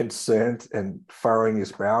concerned and furrowing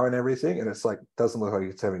his brow and everything, and it's like doesn't look like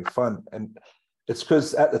he's having fun. And it's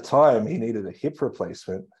because at the time he needed a hip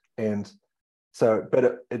replacement, and so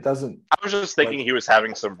but it doesn't. I was just thinking he was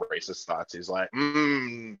having some racist thoughts. He's like,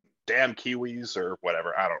 damn Kiwis or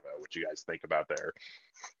whatever. I don't know what you guys think about there.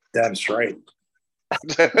 Damn straight.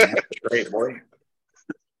 Damn straight, boy.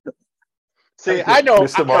 See, I know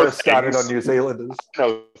Mr. Morris started on New Zealanders. I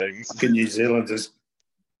know things. Fucking New Zealanders,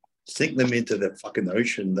 sink them into the fucking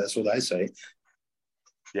ocean. That's what I say.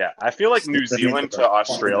 Yeah, I feel like Sink New them Zealand into to the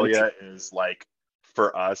Australia is like,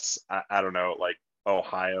 for us, I don't know, like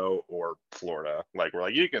Ohio or Florida. Like we're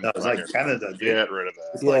like, you can That was like Canada. get rid of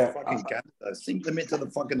that. It's like fucking Canada. Sink them into the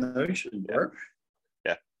fucking ocean, bro.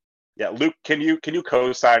 Yeah, Luke, can you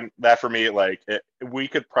co-sign that for me? Like, we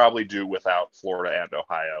could probably do without Florida and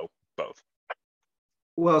Ohio both.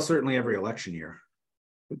 Well, certainly every election year.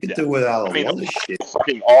 We could do without a lot of shit.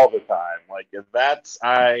 Fucking all the time. Like, if that's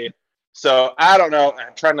So I don't know.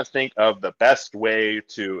 I'm trying to think of the best way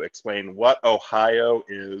to explain what Ohio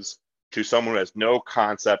is to someone who has no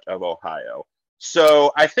concept of Ohio.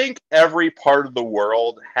 So I think every part of the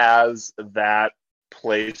world has that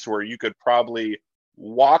place where you could probably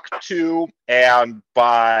walk to and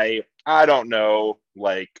buy, I don't know,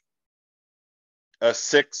 like a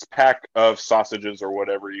 6-pack of sausages or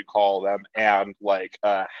whatever you call them, and like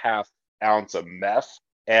a half ounce of meth,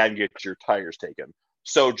 and get your tires taken.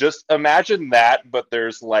 So just imagine that, but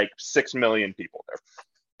there's like 6 million people there.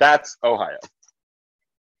 That's Ohio.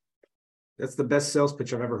 That's the best sales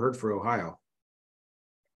pitch I've ever heard for Ohio.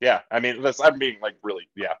 Yeah, I mean, I'm being like really,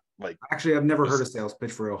 yeah, like. Actually, I've never heard a sales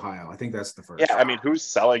pitch for Ohio. I think that's the first. Yeah, I mean, who's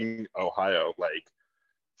selling Ohio? Like,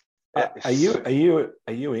 are you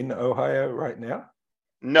in Ohio right now?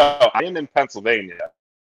 No, I'm in Pennsylvania,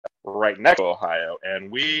 right next to Ohio,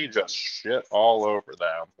 and we just shit all over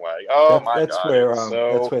them. Like, that's where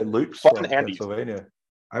Luke's from, Pennsylvania.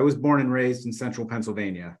 I was born and raised in central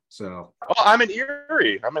Pennsylvania, so. Oh, I'm in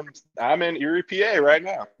Erie. I'm in Erie, PA, right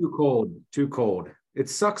now. Too cold. It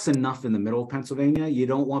sucks enough in the middle of Pennsylvania. You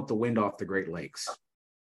don't want the wind off the Great Lakes.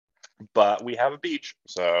 But we have a beach,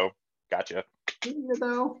 so gotcha. Do you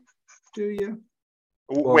though? Do you?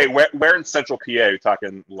 Wait, where in central PA? Are you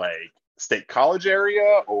talking like State College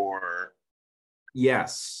area or?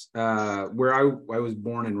 Yes. Where I was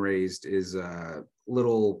born and raised is a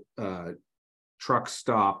little truck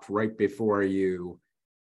stop right before you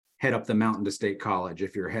head up the mountain to State College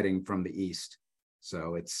if you're heading from the east.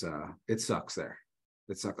 So it sucks there.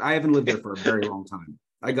 It sucks. I haven't lived there for a very long time.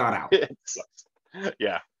 I got out. It sucks.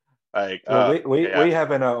 Yeah. Like, we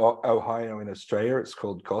have an Ohio in Australia. It's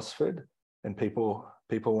called Gosford, and people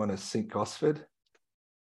want to sink Gosford.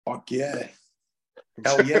 Fuck yeah.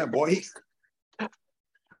 Hell yeah, boy.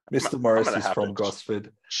 Mr. Morris is from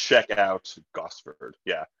Gosford. Check out Gosford.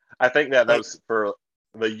 Yeah. I think that was for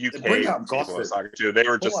the UK people I was talking to. They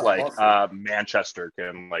were just like, Manchester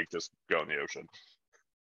can like just go in the ocean.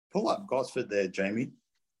 Pull up Gosford there, Jamie.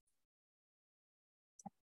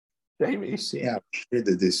 Jamie. See how shit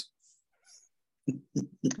it is.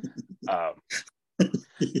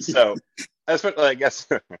 So, especially, I guess.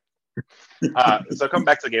 So come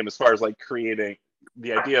back to the game as far as like creating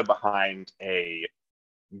the idea behind a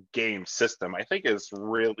game system, I think is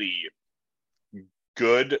really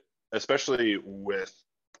good, especially with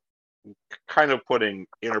kind of putting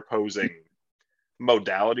interposing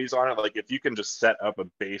modalities on it. Like if you can just set up a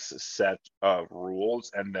base set of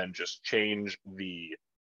rules and then just change the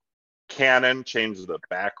canon, change the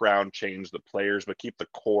background, change the players, but keep the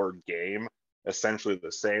core game essentially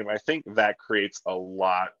the same, I think that creates a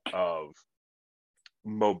lot of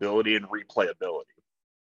mobility and replayability.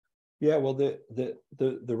 Yeah, well, the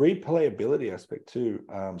replayability aspect too.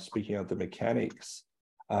 Speaking of the mechanics,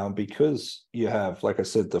 because you have, like I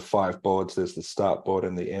said, the 5 boards. There's the start board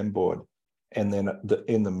and the end board, and then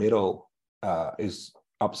in the middle is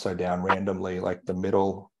upside down randomly, like the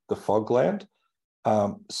middle, the fogland.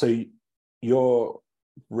 So you're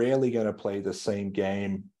rarely going to play the same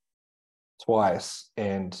game twice,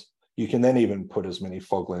 and you can then even put as many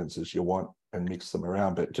foglands as you want and mix them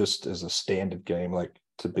around. But just as a standard game, like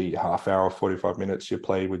to be half hour, 45 minutes, you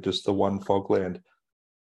play with just the one fogland.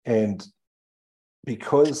 And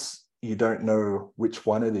because you don't know which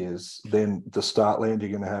one it is, then the start land,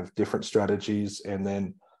 you're going to have different strategies. And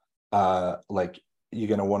then like you're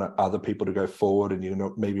going to want other people to go forward,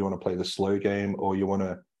 and maybe you want to play the slow game, or you want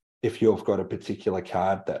to, if you've got a particular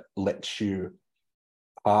card that lets you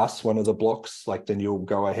pass one of the blocks, like then you'll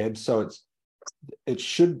go ahead. So it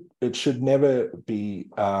should never be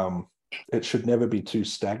too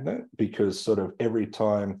stagnant, because sort of every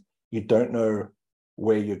time you don't know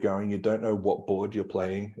where you're going, you don't know what board you're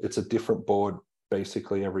playing. It's a different board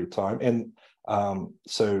basically every time, and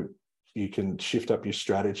so you can shift up your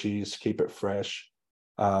strategies, keep it fresh,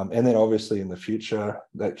 and then obviously in the future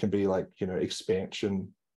that can be like, you know,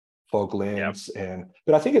 expansion foglands. Yep.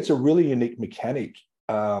 But I think it's a really unique mechanic.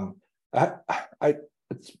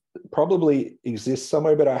 It's probably exists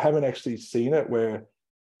somewhere, but I haven't actually seen it, where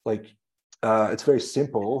like it's very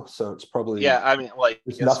simple, so it's probably, I mean, like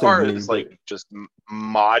as far as like just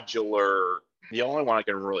modular, the only one I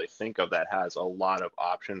can really think of that has a lot of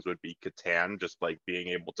options would be Catan, just like being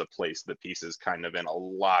able to place the pieces kind of in a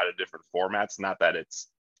lot of different formats. Not that it's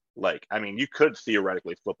like, I mean, you could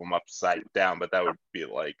theoretically flip them upside down, but that would be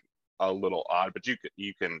like a little odd. But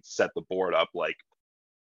you can set the board up like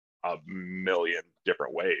a million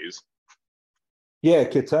different ways. Yeah,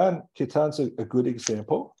 Catan's a good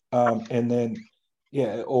example. And then,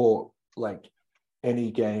 or like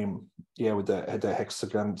any game, with the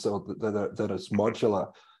hexagons, or that is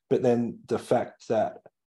modular. But then the fact that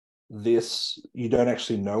this, you don't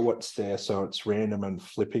actually know what's there, so it's random and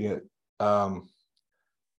flipping it. I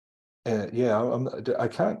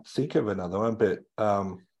can't think of another one, but I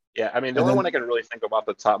mean, the only one I can really think of off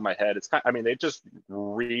the top of my head, it's kind of, I mean, they just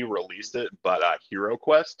re-released it, but Hero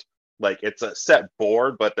Quest, like it's a set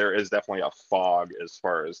board, but there is definitely a fog as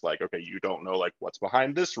far as like, okay, you don't know like what's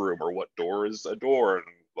behind this room or what door is a door, and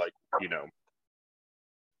like, you know,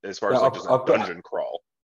 as far as like just a dungeon crawl.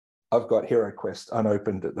 I've got Hero Quest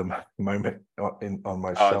unopened at the moment on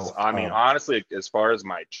my shelf. I mean, honestly, as far as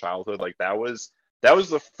my childhood, like that was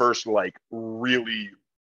the first like really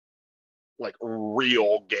like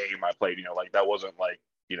real game I played. You know, like that wasn't like,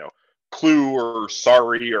 you know, Clue or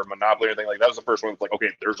Sorry or Monopoly or anything. Like that was the first one. It's like, okay,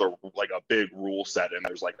 there's a big rule set and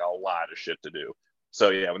there's like a lot of shit to do. So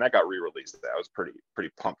yeah, when that got re-released, I was pretty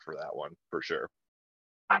pumped for that one for sure.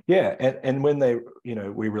 Yeah, and when they, you know,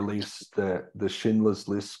 we released the Schindler's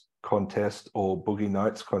List contest or Boogie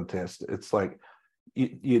Nights contest, it's like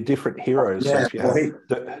you're different heroes. Yeah, so if you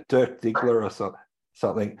have Dirk Diggler or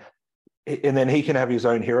something, and then he can have his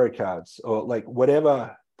own hero cards, or like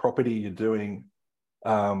whatever property you're doing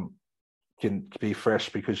can be fresh,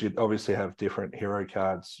 because you obviously have different hero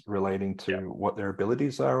cards relating to what their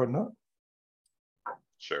abilities are or not.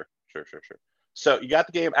 Sure. So you got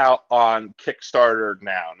the game out on Kickstarter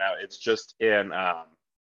now. Now it's just in,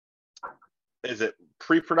 is it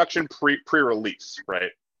pre-production, pre-release,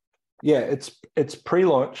 right? Yeah, it's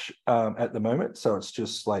pre-launch at the moment, so it's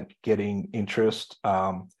just like getting interest.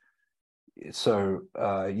 So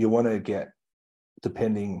you want to get,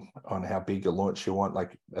 depending on how big a launch you want,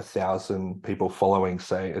 like 1,000 people following,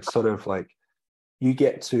 say. It's sort of like you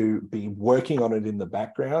get to be working on it in the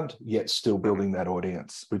background, yet still building that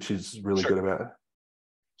audience, which is really good about it.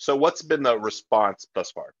 So what's been the response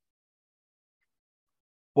thus far?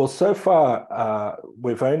 Well, so far, I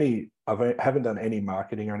haven't done any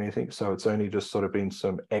marketing or anything, so it's only just sort of been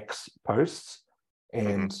some X posts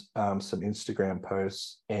and some Instagram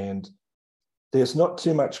posts, and there's not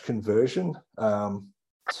too much conversion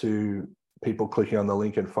to people clicking on the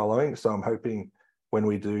link and following. So I'm hoping when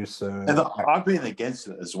we do some... And I've been against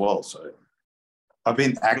it as well, so I've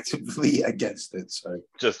been actively against it. So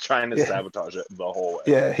just trying to sabotage it the whole way.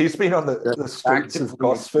 Yeah, he's been on the streets of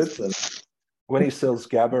Gosford. When he sells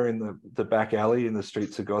GABA in the back alley in the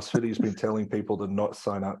streets of Gosford, he's been telling people to not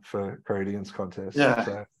sign up for Caribbean's contest. Yeah,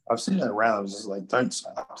 so. I've seen it around. I was just like, don't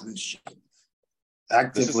sign up to this shit.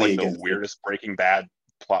 This is like the weirdest Breaking Bad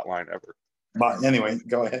plot line ever. But anyway,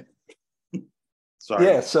 go ahead. Sorry.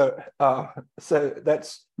 Yeah, so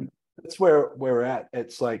that's where we're at.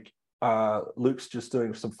 It's like Luke's just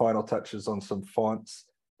doing some final touches on some fonts,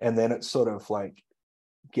 and then it's sort of like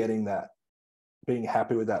being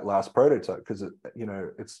happy with that last prototype, because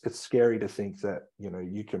it's scary to think that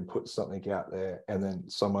you can put something out there and then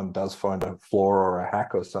someone does find a flaw or a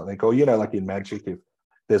hack or something, or like in Magic, if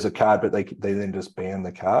there's a card but they then just ban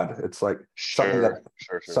the card. It's like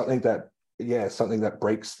something that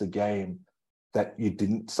breaks the game that you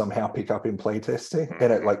didn't somehow pick up in playtesting,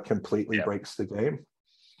 and it like completely breaks the game.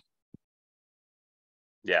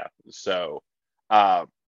 Yeah. So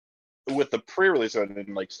with the pre-release and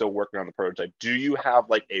then like still working on the prototype, do you have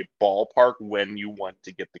like a ballpark when you want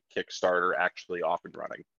to get the Kickstarter actually off and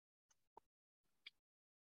running?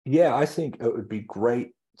 Yeah, I think it would be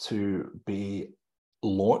great to be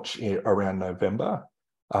launched around November.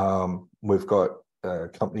 We've got a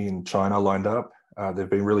company in China lined up. They've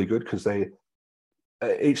been really good because they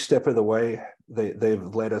each step of the way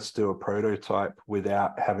they've let us do a prototype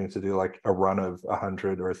without having to do like a run of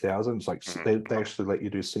 100 or 1,000. It's like they actually let you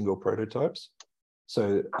do single prototypes.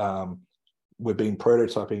 So we've been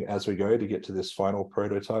prototyping as we go to get to this final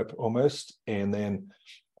prototype almost, and then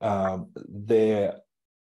they've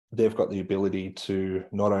got the ability to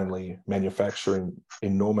not only manufacture in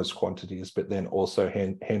enormous quantities, but then also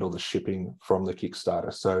handle the shipping from the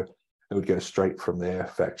Kickstarter. So it would go straight from their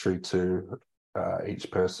factory to each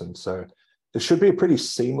person. So it should be a pretty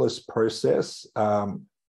seamless process.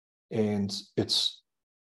 And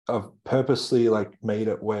I've purposely like made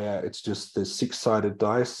it where it's just the 6-sided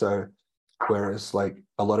dice. So whereas like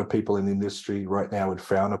a lot of people in the industry right now would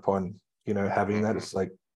frown upon, having that, it's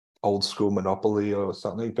like old school Monopoly or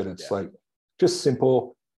something, but it's like just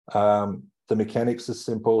simple. The mechanics are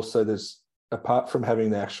simple. So there's, apart from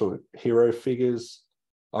having the actual hero figures,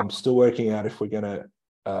 I'm still working out if we're going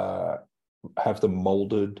to have them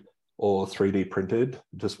molded or 3D printed,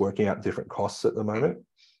 just working out different costs at the moment.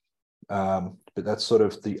 But that's sort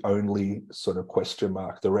of the only sort of question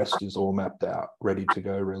mark. The rest is all mapped out, ready to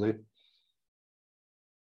go, really.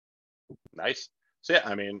 Nice. So yeah,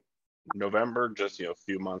 I mean, November, just a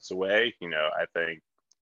few months away. I think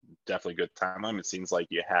definitely good timeline. It seems like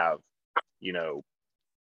you have,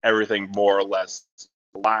 everything more or less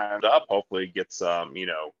lined up. Hopefully get some,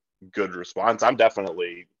 good response. I'm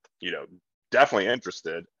definitely, definitely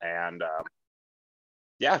interested. And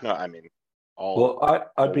I mean,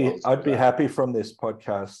 I'd be happy from this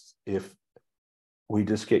podcast if we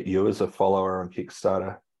just get you as a follower on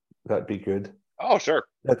Kickstarter. That'd be good. Oh, sure.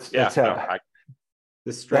 That's how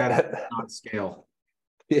the strategy not scale.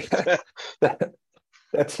 Yeah,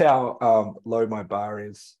 that's how low my bar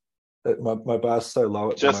is. My bar's so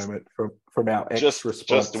low at the moment from our X response.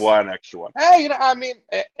 Just one extra one. Hey, I mean,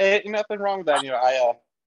 nothing wrong with that.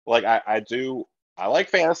 I like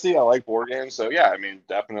fantasy. I like board games. So yeah, I mean, it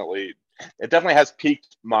definitely has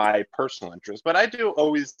piqued my personal interest. But I do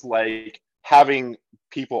always like having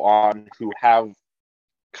people on who have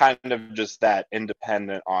kind of just that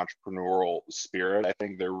independent entrepreneurial spirit. I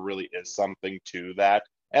think there really is something to that.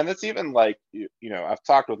 And it's even like, I've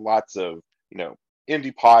talked with lots of,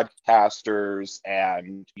 indie podcasters,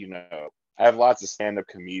 and, I have lots of stand-up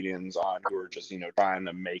comedians on who are just, trying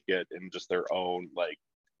to make it in just their own, like,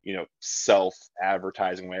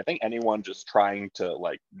 self-advertising way. I think anyone just trying to,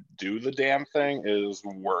 like, do the damn thing is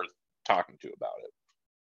worth talking to about it.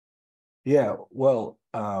 Yeah, well,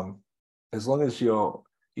 as long as you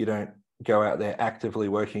don't go out there actively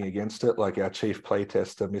working against it, like our chief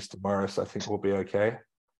playtester, Mr. Morris, I think we'll be okay.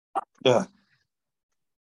 Yeah.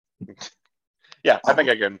 Yeah, I think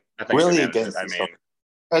really against it. I mean,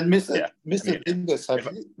 and Mr. Dingus, have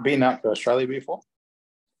you been out to Australia before?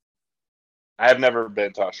 I have never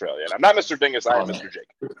been to Australia. And I'm not Mr. Dingus, I am Mr. Jake.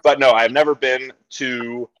 But no, I've never been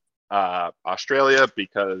to Australia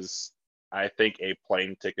because I think a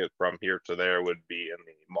plane ticket from here to there would be in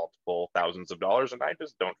the multiple thousands of dollars, and I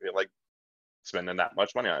just don't feel like spending that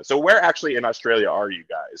much money on it. So where actually in Australia are you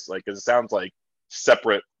guys? Like, 'cause it sounds like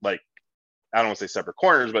separate, like, I don't want to say separate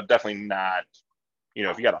corners, but definitely not,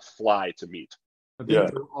 if you got to fly to meet. I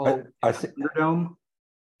think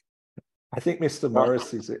Mr.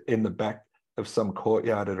 Morris is in the back of some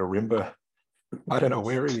courtyard at Ourimbah I don't know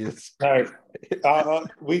where he is. No,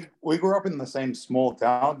 we grew up in the same small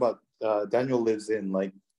town, but Daniel lives in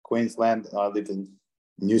like Queensland. I live in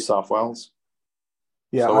New South Wales.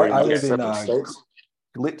 Yeah, So we're in I like live in separate states.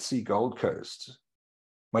 glitzy Gold Coast.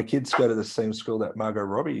 My kids go to the same school that Margot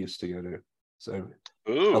Robbie used to go to. So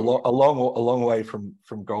Ooh. a long way from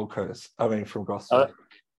Gold Coast. I mean, from Gosford.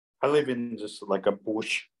 I live in just like a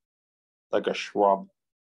bush, like a shrub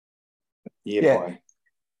Yeah, nearby.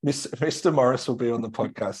 Mr. Morris will be on the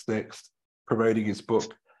podcast next, promoting his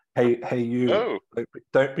book. Hey, you! Oh.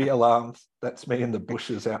 Don't be alarmed. That's me in the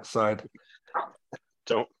bushes outside.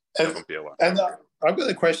 Don't be alarmed. And I've got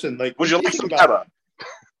a question. Like, Would you like some about kebab?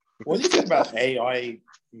 what do you think about AI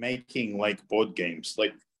making like board games?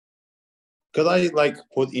 Like, could I like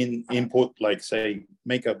put in input, like say,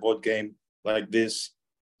 make a board game like this?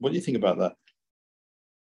 What do you think about that?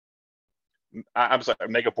 I'm sorry,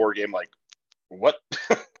 make a board game like what?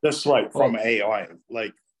 Just like from AI,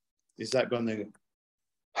 like, is that going to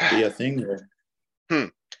be a thing?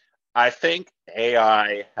 Or? I think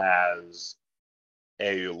AI has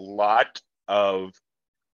a lot of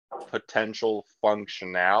potential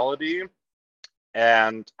functionality,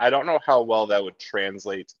 and I don't know how well that would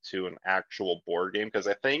translate to an actual board game, because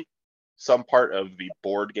I think some part of the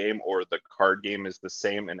board game or the card game is the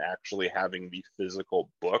same in actually having the physical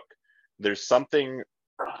book. There's something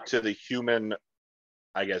to the human,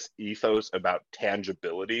 I guess, ethos about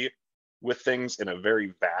tangibility with things in a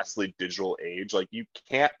very vastly digital age. Like, you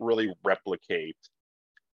can't really replicate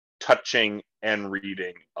touching and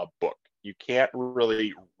reading a book. You can't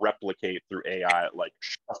really replicate through AI like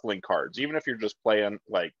shuffling cards, even if you're just playing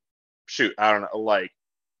like, shoot, I don't know, like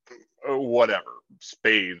whatever,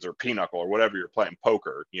 spades or pinochle or whatever you're playing,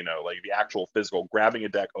 poker, like the actual physical grabbing a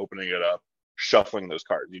deck, opening it up, shuffling those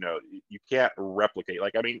cards. You can't replicate.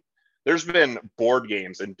 Like, I mean, there's been board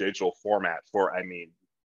games in digital format for, I mean,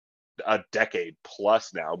 a decade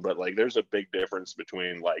plus now, but like there's a big difference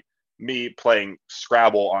between like me playing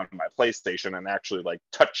Scrabble on my PlayStation and actually like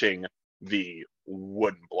touching the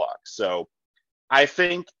wooden block. So I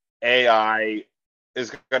think AI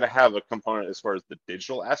is going to have a component as far as the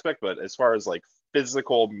digital aspect, but as far as like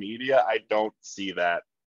physical media, I don't see that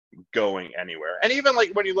going anywhere. And even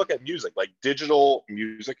like when you look at music, like digital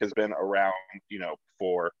music has been around,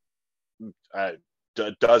 for a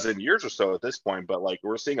dozen years or so at this point, but like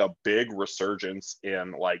we're seeing a big resurgence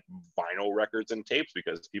in like vinyl records and tapes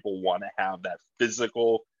because people want to have that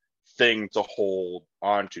physical thing to hold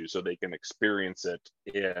onto so they can experience it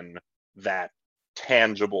in that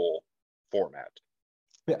tangible format.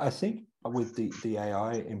 Yeah, I think with the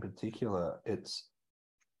AI in particular, it's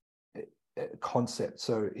a concept.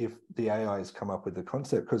 So if the AI has come up with the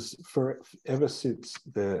concept, because ever since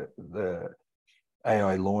the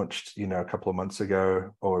AI launched, a couple of months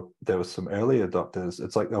ago, or there was some early adopters,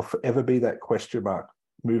 it's like there'll forever be that question mark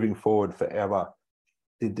moving forward forever.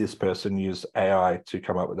 Did this person use AI to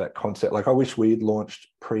come up with that concept? Like, I wish we'd launched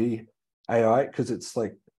pre-AI, because it's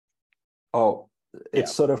like,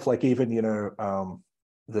 it's sort of like even,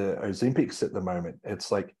 the Ozempics at the moment.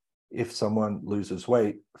 It's like if someone loses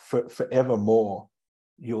weight forevermore,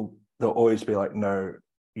 there'll always be like, no,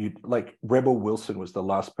 you like Rebel Wilson was the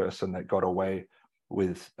last person that got away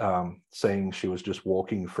with saying she was just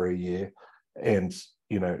walking for a year and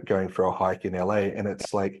going for a hike in LA, and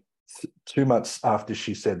it's like 2 months after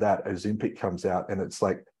she said that, Ozempic comes out, and it's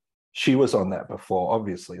like she was on that before,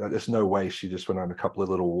 obviously. Like, there's no way she just went on a couple of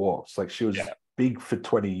little walks. Like, she was big for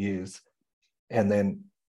 20 years, and then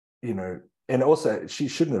and also she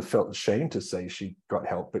shouldn't have felt ashamed to say she got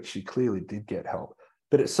help, but she clearly did get help.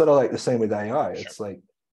 But it's sort of like the same with AI. It's like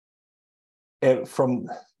from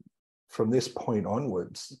this point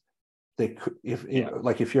onwards, they could,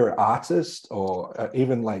 if you're an artist or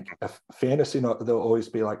even like a fantasy, they'll always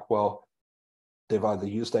be like, well, they've either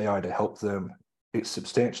used AI to help them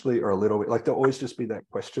substantially or a little bit. Like, there'll always just be that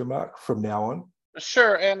question mark from now on.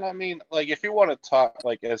 Sure. And I mean, like, if you want to talk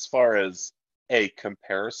like as far as a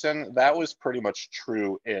comparison, that was pretty much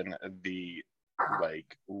true in the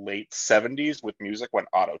like late 70s with music when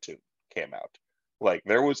autotune came out. Like,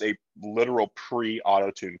 there was a literal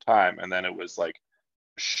pre-autotune time, and then it was like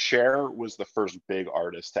Cher was the first big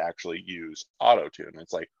artist to actually use autotune.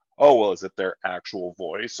 It's like, oh, well, is it their actual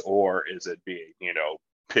voice or is it being,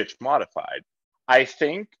 pitch modified? I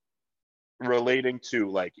think relating to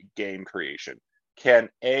like game creation, can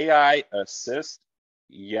AI assist?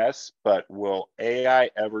 Yes, but will AI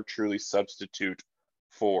ever truly substitute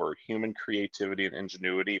for human creativity and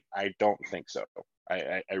ingenuity? I don't think so.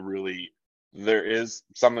 I really, there is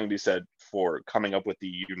something to be said for coming up with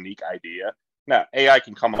the unique idea, Now, AI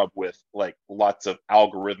can come up with like lots of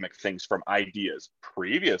algorithmic things from ideas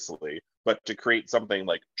previously, but to create something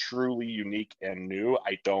like truly unique and new,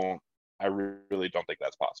 I really don't think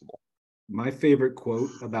that's possible. My favorite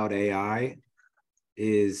quote about AI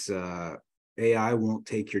is AI won't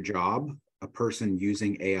take your job. A person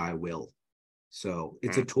using AI will. So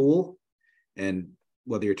it's a tool. And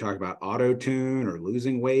whether you're talking about auto tune or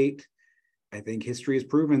losing weight, I think history has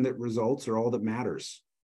proven that results are all that matters.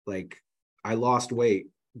 Like, I lost weight.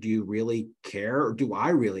 Do you really care? Or do I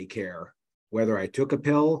really care whether I took a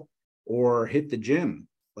pill or hit the gym?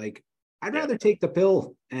 Like, I'd rather take the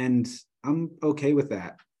pill, and I'm okay with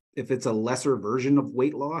that. If it's a lesser version of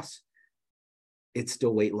weight loss, it's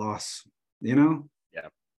still weight loss, you know? Yeah.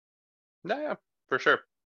 No, yeah, for sure.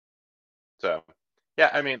 So, yeah,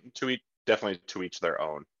 I mean, definitely to each their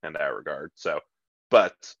own in that regard. So,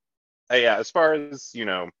 but yeah, as far as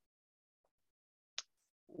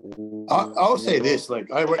I'll say this: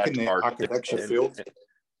 like, I work in the architecture field,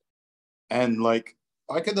 and like,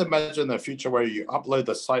 I can imagine a future where you upload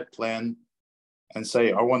a site plan and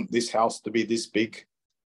say, "I want this house to be this big,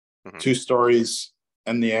 2 stories,"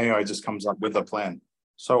 and the AI just comes up with a plan.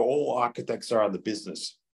 So all architects are out of the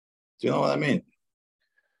business. Do you know what I mean?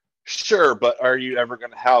 Sure, but are you ever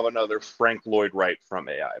going to have another Frank Lloyd Wright from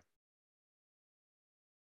AI?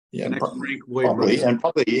 Yeah,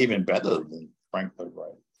 probably even better than Frank Lloyd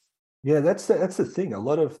Wright. Yeah, that's the thing. A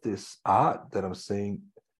lot of this art that I'm seeing,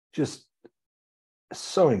 just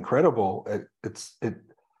so incredible. It's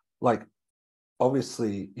like,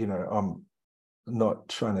 obviously, I'm not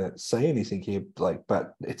trying to say anything here, like,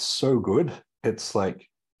 but it's so good. It's like,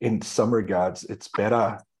 in some regards, it's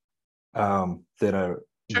better than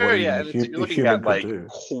Sure, what yeah, even and you're a looking human at could like do.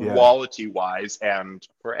 quality wise, and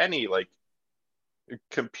for any like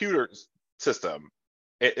computer system,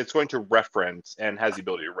 it's going to reference and has the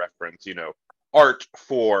ability to reference, art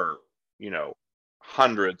for,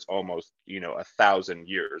 hundreds, almost, 1,000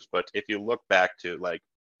 years. But if you look back to, like,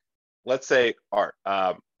 let's say art,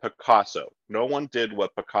 Picasso, no one did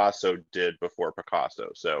what Picasso did before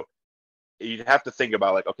Picasso. So you'd have to think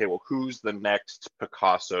about, like, okay, well, who's the next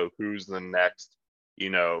Picasso? Who's the next,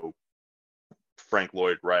 Frank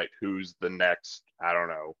Lloyd Wright? Who's the next, I don't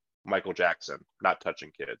know, Michael Jackson? Not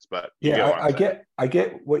touching kids, but you get what I'm saying. I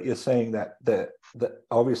get what you're saying, that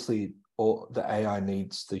obviously all the AI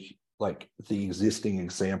needs the existing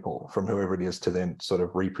example from whoever it is to then sort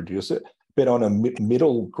of reproduce it. But on a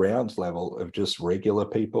middle ground level of just regular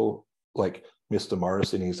people, like Mr.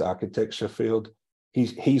 Morris in his architecture field,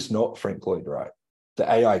 he's not Frank Lloyd Wright.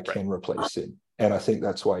 The AI can replace him. And I think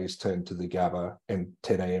that's why he's turned to the GABA and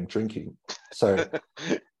 10 a.m. drinking. So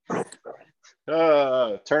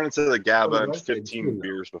turn into the GABA and 15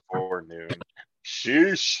 beers before noon.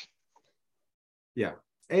 Sheesh. Yeah.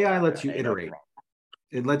 AI lets you iterate.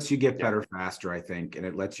 It lets you get better faster, I think, and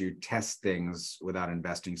it lets you test things without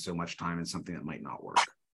investing so much time in something that might not work.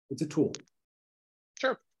 It's a tool.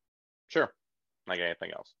 Sure. Like anything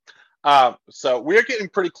else. So we're getting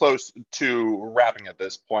pretty close to wrapping at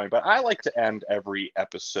this point, but I like to end every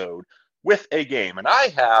episode with a game, and I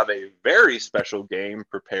have a very special game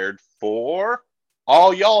prepared for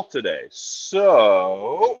all y'all today.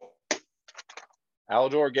 So,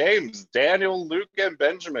 Alidora Games, Daniel, Luke, and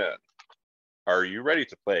Benjamin, are you ready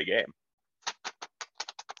to play a game?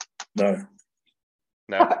 No.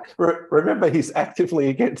 Remember, he's actively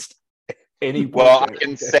against any board Well, game. I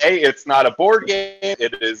can say it's not a board game.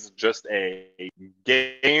 It is just a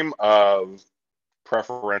game of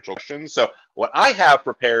preferential questions. So what I have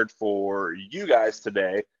prepared for you guys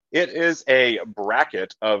today, it is a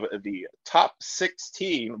bracket of the top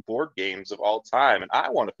 16 board games of all time. And I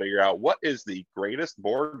want to figure out what is the greatest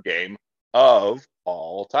board game of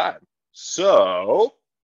all time. So,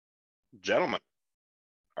 gentlemen,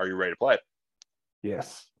 are you ready to play?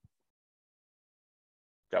 Yes.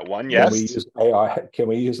 Got one yes. Can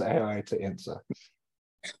we use AI to answer?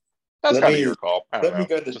 That's kind of your call. Let me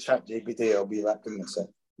go to chat GPT. I'll be back in a sec.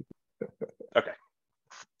 Okay.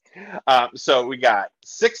 So we got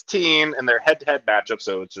 16 and their head-to-head matchup,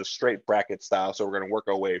 so it's just straight bracket style. So we're going to work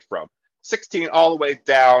our way from 16 all the way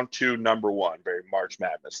down to number 1, very March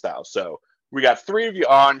Madness style. So we got 3 of you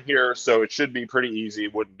on here, so it should be pretty easy.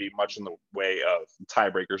 It wouldn't be much in the way of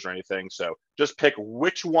tiebreakers or anything. So just pick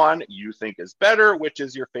which one you think is better, which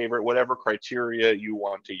is your favorite, whatever criteria you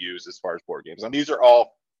want to use as far as board games. And these are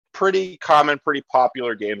all pretty common, pretty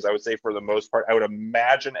popular games, I would say, for the most part. I would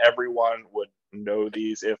imagine everyone would know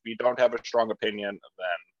these. If you don't have a strong opinion, then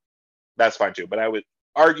that's fine too. But I would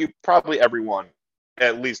argue probably everyone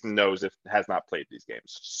at least knows if has not played these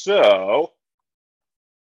games. So,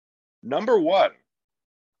 number 1,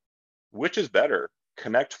 which is better,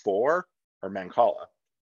 Connect 4 or Mancala?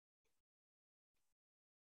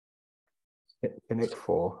 Connect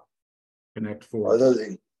 4. Connect I 4.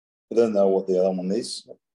 don't know what the other one is.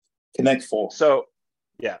 Connect 4. So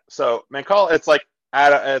Mancala, it's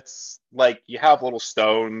like you have little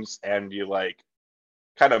stones and you like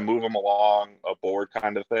kind of move them along a board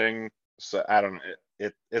kind of thing. So I don't know.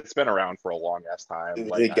 It's been around for a long ass time.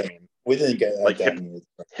 We didn't get that like game.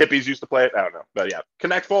 hippies used to play it. I don't know, but yeah,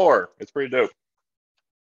 Connect 4. It's pretty dope.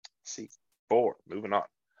 C4. Moving on.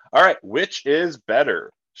 All right, which is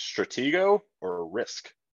better, Stratego or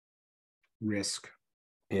Risk? Risk.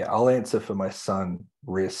 Yeah, I'll answer for my son,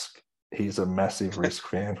 Risk. He's a massive Risk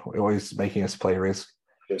fan. We're always making us play Risk.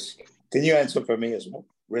 Risk. Can you answer for me as well?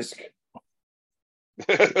 Risk.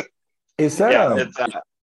 Is that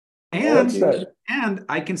and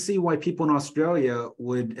I can see why people in Australia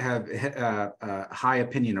would have a high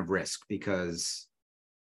opinion of Risk, because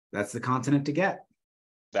that's the continent to get.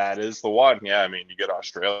 That is the one. Yeah, I mean, you get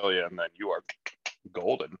Australia and then you are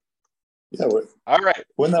golden. Yeah. All right.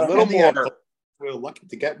 When a little more. We're lucky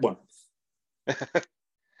to get one.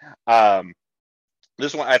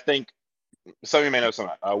 This one, I think some of you may know some.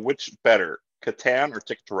 Which better, Catan or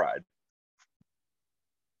Ticket to Ride?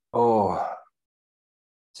 Oh,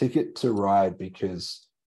 Ticket to Ride, because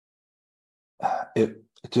it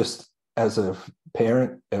just, as a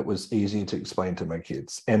parent, it was easy to explain to my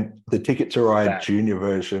kids. And the Ticket to Ride junior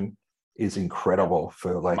version is incredible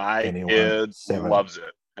for like my anyone. kid 7. loves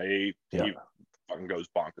it. He fucking goes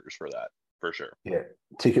bonkers for that, for sure. Yeah,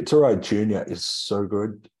 Ticket to Ride Junior is so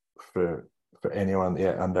good for anyone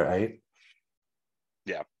under 8.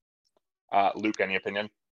 Yeah. Luke, any opinion?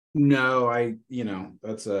 No,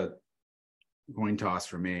 that's a coin toss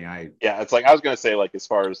for me. It's like I was gonna say, like, as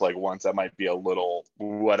far as like ones that might be a little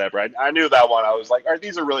whatever. I knew that one. I was like, all right,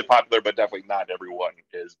 these are really popular, but definitely not everyone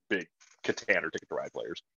is big Catan or Ticket to Ride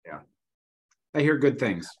players. Yeah, I hear good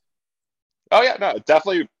things. Oh yeah, no,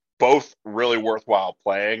 definitely both really worthwhile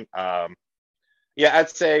playing. I'd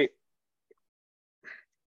say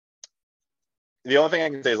the only thing I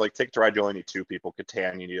can say is like Ticket to Ride, you only need 2 people.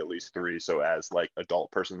 Catan, you need at least 3. So as like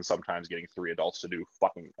adult person, sometimes getting 3 adults to do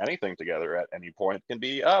fucking anything together at any point can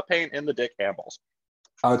be a pain in the dick and balls.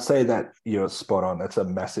 I would say that you're spot on. That's a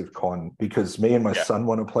massive con, because me and my son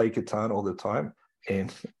want to play Catan all the time,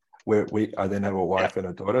 and I then have a wife and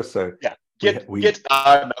a daughter. So get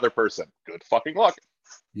another person. Good fucking luck.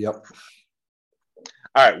 Yep.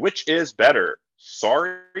 All right, which is better,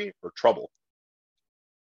 Sorry or Trouble?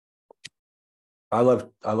 I love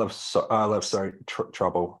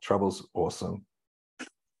Trouble. Trouble's awesome.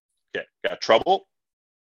 Okay, got Trouble.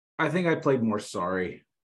 I think I played more Sorry.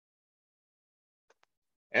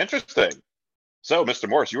 Interesting. So, Mr.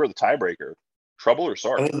 Morris, you were the tiebreaker. Trouble or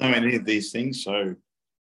Sorry? I don't know any of these things, so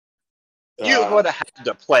you would have had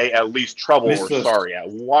to play at least Trouble or Sorry at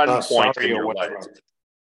one point in your life.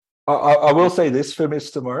 I will say this for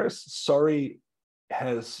Mr. Morris: Sorry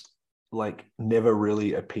has like never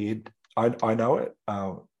really appeared. I know it,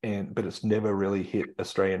 but it's never really hit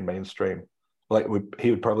Australian mainstream. Like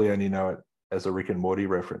he would probably only know it as a Rick and Morty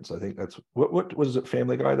reference. I think that's what was it?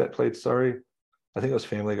 Family Guy that played Sorry. I think it was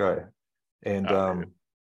Family Guy, and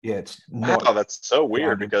it's not. Wow, that's so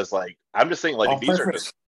weird because like I'm just thinking like these are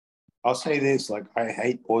just. I'll say this: like I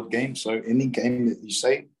hate board games, so any game that you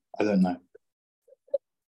say, I don't know.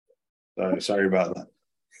 So sorry about that.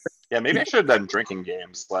 Yeah, maybe I should have done drinking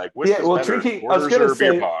games. Like, which drinking.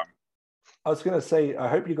 I was going to say, I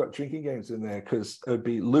hope you got drinking games in there, because it would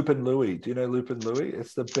be Lupin Louie. Do you know Lupin Louie?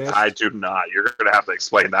 It's the best. I do not. You're going to have to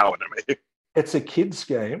explain that one to me. It's a kid's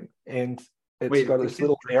game, and it's got this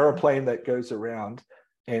little aeroplane that goes around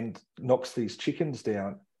and knocks these chickens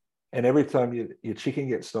down. And every time your chicken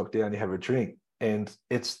gets knocked down, you have a drink. And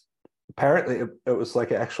it's apparently it was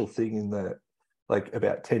like an actual thing in the like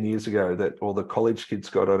about 10 years ago that all the college kids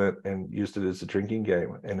got on it and used it as a drinking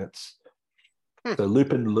game. And it's the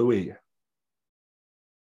Lupin Louie.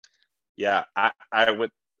 Yeah, I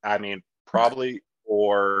mean, probably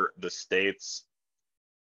for the States.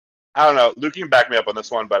 I don't know. Luke, you can back me up on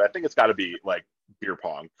this one, but I think it's got to be like beer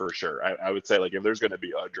pong for sure. I would say like if there's going to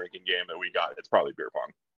be a drinking game that we got, it's probably beer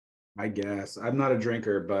pong. I guess I'm not a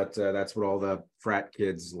drinker, but that's what all the frat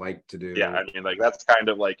kids like to do. Yeah, I mean, like that's kind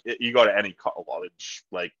of like you go to any college,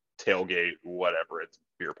 like tailgate, whatever. It's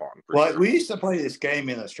beer pong. Well, we used to play this game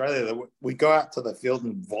in Australia that we go out to the field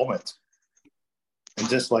and vomit, and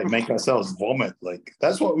just like make ourselves vomit. Like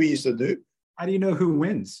that's what we used to do. How do you know who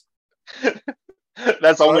wins?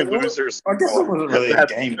 That's only losers. I guess it wasn't really a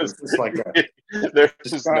game. It was just like there's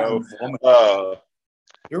just no.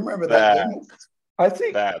 You remember that game? I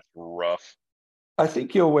think that's rough. I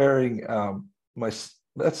think you're wearing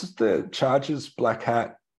that's the Chargers black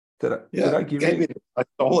hat. Did I give you? I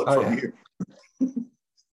stole it Oh, from yeah. you.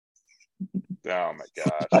 Oh my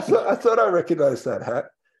gosh. I thought I recognized that hat.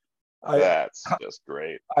 That's just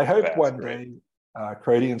great. I hope That's one great. day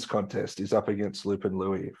Cradian's contest is up against Loop and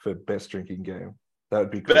Louie for best drinking game. That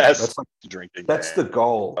would be cool. Best drinking That's game. the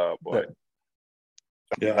goal. Oh boy.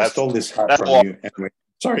 I stole this hat from you. Anyway,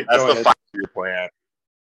 sorry. That's Go the ahead. 5-year plan.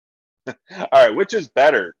 All right, which is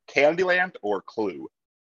better, Candyland or Clue?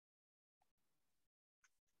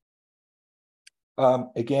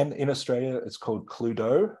 Again, in Australia, it's called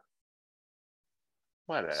Cluedo.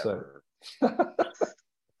 Whatever. So,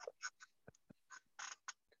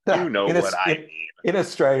 you know what I mean. In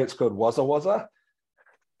Australia, it's called Wazza Wazza.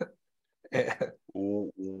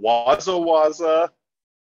 Wazza Wazza.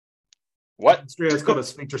 What? In Australia, it's called a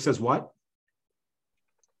sphincter says what?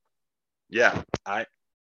 Yeah,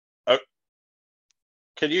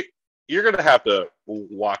 you're gonna have to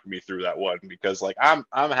walk me through that one because like I'm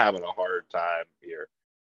having a hard time here.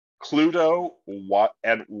 Cluedo, what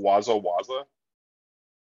and Wazza Wazza?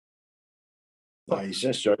 No, he's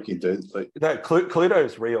just joking, dude. Like, No, Cluedo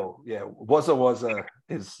is real. Yeah, Wazza Wazza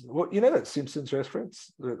is what you know that Simpsons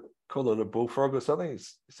reference. Call it a bullfrog or something.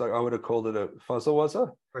 It's like I would have called it a Fuzza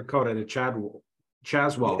Wazza. I called it a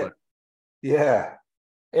Chaz wallet. Yeah,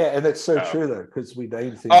 and that's so true though because we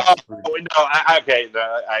name things. I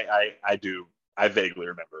do. I vaguely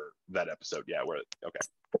remember that episode. Yeah, where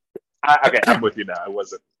I'm with you now. I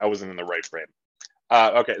wasn't in the right frame.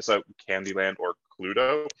 Okay, so Candyland or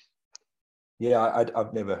Cluedo? Yeah,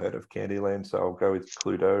 I've never heard of Candyland, so I'll go with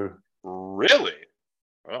Cluedo. Really?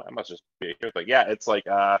 Well, that must just be a thing. Yeah, it's like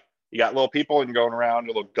you got little people and you're going around a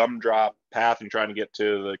little gumdrop path and trying to get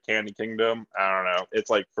to the Candy Kingdom. I don't know. It's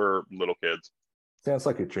like for little kids. Sounds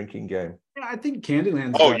like a drinking game. Yeah, I think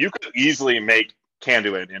Candyland's you could easily make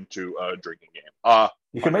Candyland into a drinking game.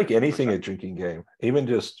 You can make anything a drinking game, even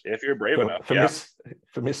just if you're brave enough.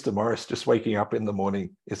 For Mr. Morris, just waking up in the morning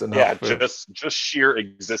is enough. Yeah, just sheer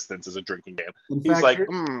existence is a drinking game. In He's fact, like,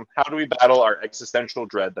 how do we battle our existential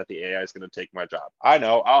dread that the AI is going to take my job? I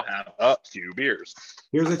know, I'll have a few beers.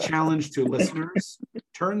 Here's a challenge to listeners: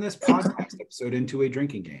 turn this podcast episode into a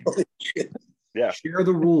drinking game. Yeah, share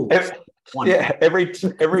the rules. Every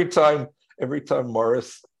time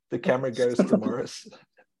Morris, the camera goes to Morris.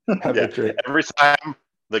 Have a drink. Every time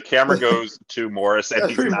the camera goes to Morris and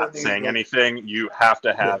he's not saying anything, you have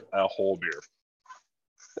to have a whole beer.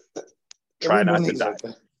 Try not to die.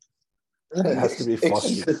 It has to be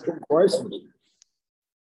Foster's.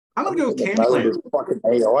 I'm gonna go with Candyland. Fucking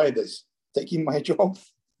AI that's taking my job.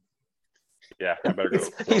 Yeah, I better go.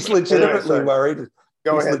 He's legitimately worried.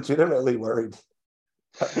 He's legitimately worried.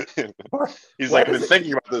 He's like, I've been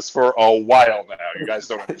thinking about this for a while now. You guys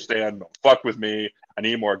don't understand. Don't fuck with me. I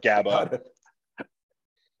need more GABA.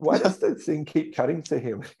 Why does the thing keep cutting to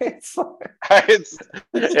him? It's like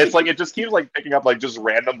it just keeps like picking up like just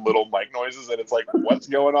random little mic noises, and it's like, what's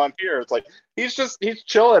going on here? It's like he's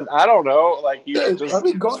chilling. I don't know. Like he's just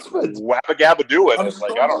wabba gabba doing. It's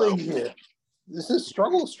like I don't know. Here. This is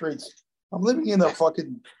struggle streets. I'm living in the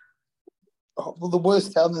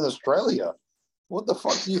worst town in Australia. What the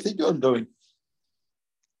fuck do you think I'm doing?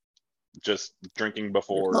 Just drinking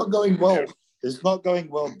before. It's not going well. It's not going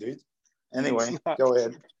well, dude. Anyway, go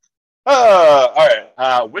ahead. All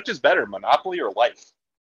right. Which is better, Monopoly or Life?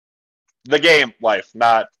 The game Life,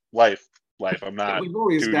 not Life. I'm not. We've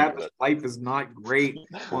always established Life is not great.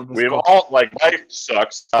 We've all like Life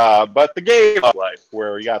sucks, but the game of Life,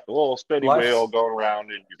 where you got the little spinny wheel going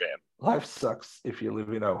around in your van. Life sucks if you live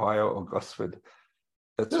in Ohio or Gosford.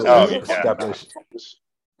 That's what we established.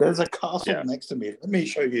 There's a castle next to me. Let me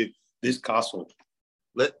show you this castle.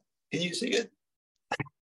 Can you see it?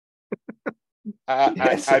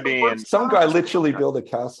 I mean, some guy literally built a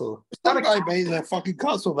castle. Some guy made a fucking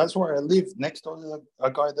castle. That's where I live, next door to a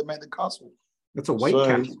guy that made the castle. That's a white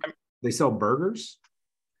castle. They sell burgers?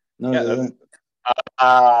 No, they don't.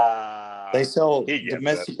 They sell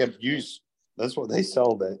domestic abuse. That's what they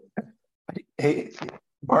sell there. Hey,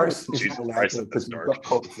 Morris is not allowed because you've got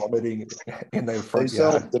caught vomiting in their front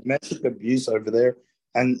yard. They sell domestic abuse over there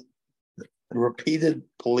and repeated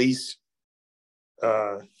police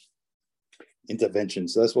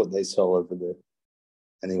interventions. That's what they sell over there.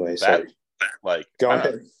 Anyway, sorry. Go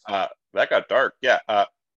ahead. That got dark. Yeah.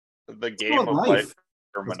 The game of Life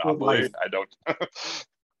or Monopoly. I don't.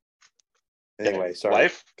 Anyway, sorry.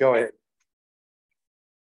 Life. Go ahead.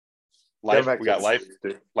 Life. We got Life.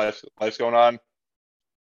 Life's going on.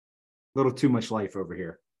 A little too much life over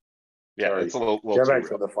here. Yeah, sorry. It's a little too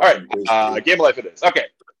real. All right. Game of Life it is. Okay.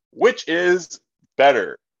 Which is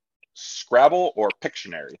better, Scrabble or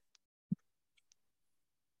Pictionary?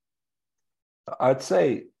 I'd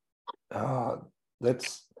say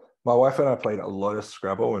that's my wife and I played a lot of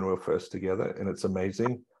Scrabble when we were first together, and it's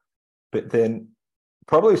amazing. But then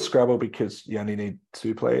probably Scrabble because you only need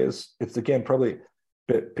 2 players. It's again probably,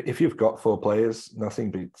 but if you've got 4 players,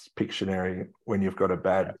 nothing beats Pictionary when you've got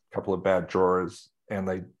a couple of bad drawers and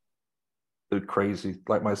they do crazy.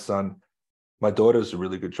 Like my daughter's a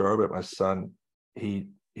really good drawer, but my son, he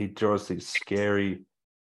draws these scary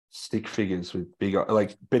stick figures with big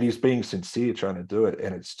but he's being sincere trying to do it,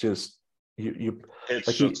 and it's just it's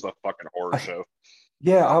like just a fucking horror show.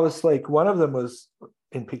 Yeah, I was like, one of them was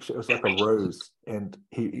in picture, it was like a rose, and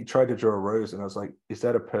he tried to draw a rose, and I was like, is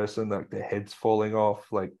that a person, like their head's falling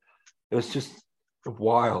off? Like, it was just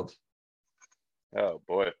wild. Oh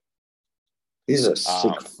boy, He's a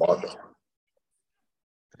sick father.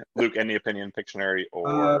 Luke, any opinion, Pictionary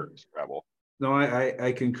or Scrabble? No,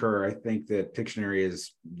 I concur. I think that Pictionary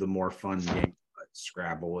is the more fun game, but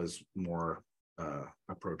Scrabble is more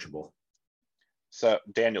approachable. So,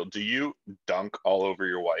 Daniel, do you dunk all over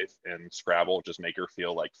your wife in Scrabble, just make her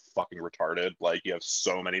feel like fucking retarded? Like you have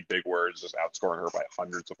so many big words, just outscoring her by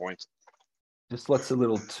hundreds of points? Just lots of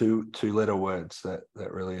little two-letter words that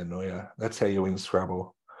really annoy her. That's how you win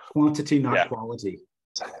Scrabble. Quantity, not quality.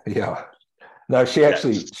 Yeah. No, she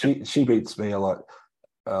actually she beats me a lot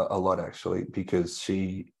actually, because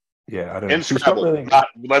I don't know. In Scrabble, really...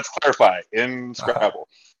 let's clarify, in Scrabble.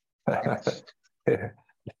 That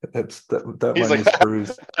He's one like, is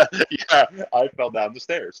bruised. Yeah, I fell down the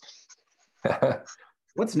stairs.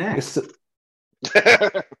 What's next?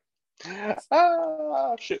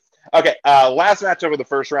 Shit. Okay, last matchup of the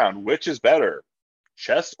first round. Which is better,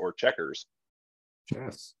 chess or checkers?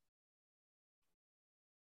 Chess.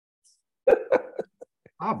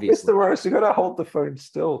 Obviously. Mr. Morris, you got to hold the phone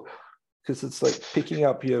still, because it's like picking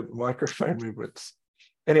up your microphone movements.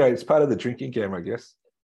 Anyway, it's part of the drinking game, I guess.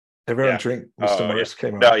 Everyone drink. Mr. Morris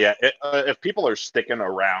came on. No, yeah. If people are sticking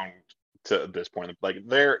around to this point, like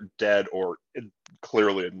they're dead or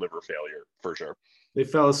clearly in liver failure for sure. They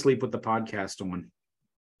fell asleep with the podcast on.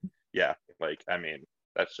 Yeah, like I mean,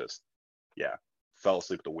 that's just fell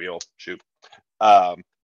asleep at the wheel. Shoot.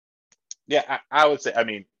 Yeah, I would say. I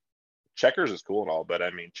mean, checkers is cool and all, but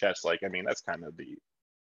I mean, chess, like I mean, that's kind of the.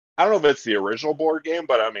 I don't know if it's the original board game,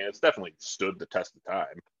 but I mean, it's definitely stood the test of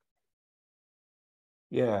time.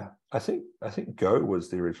 Yeah, I think Go was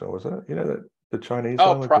the original, wasn't it? You know, the Chinese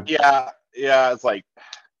one. Oh, yeah. It's like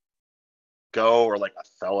Go or like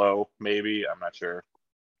Othello, maybe. I'm not sure.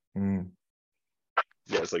 Mm.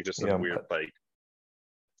 Yeah, it's like just some weird like.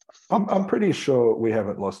 I'm pretty sure we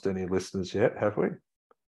haven't lost any listeners yet, have we?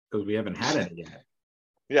 Because we haven't had any yet.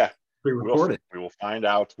 Yeah. Pre-recorded. We will find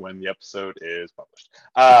out when the episode is published.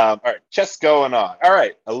 All right, chess going on. All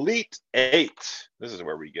right, Elite 8. This is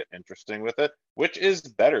where we get interesting with it. Which is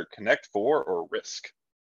better, Connect 4 or Risk?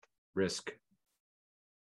 Risk.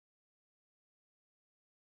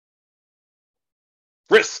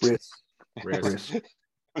 Risk.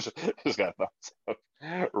 Just got thoughts.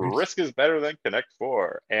 Risk is better than Connect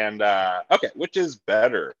 4. And okay, which is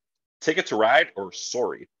better, Ticket to Ride or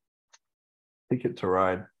Sorry? Ticket to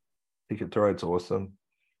Ride. Ticket to Ride's awesome.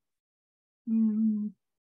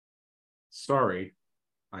 Sorry,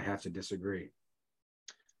 I have to disagree.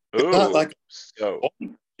 Ooh, like so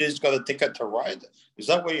she's got a ticket to ride. Is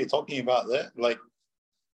that what you're talking about there? Like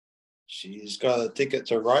she's got a ticket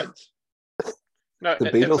to ride? No, the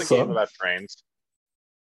Beatles it's a game about trains.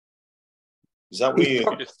 Is that what you're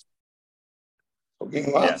talking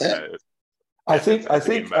about there? I think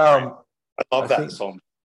I love that song.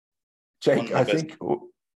 Jake, I think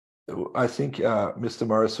Mr.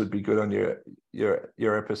 Morris would be good on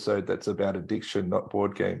your episode that's about addiction, not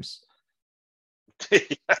board games.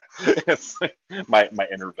 It's my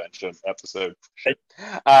intervention episode.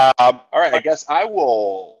 All right, I guess I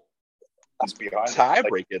will tie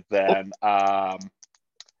break it then.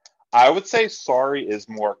 I would say Sorry is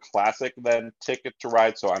more classic than Ticket to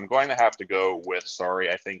Ride, so I'm going to have to go with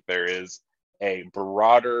Sorry. I think there is a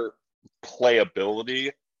broader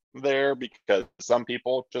playability there because some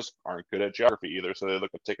people just aren't good at geography either, so they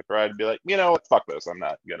look at Ticket to Ride and be like, you know what, fuck this. I'm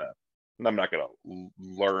not gonna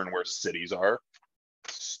learn where cities are.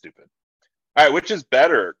 Stupid. All right, which is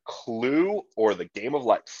better, Clue or the Game of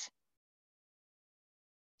Life?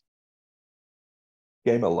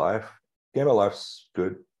 Game of Life. Game of Life's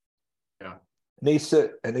good. Yeah.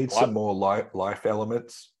 It needs some more life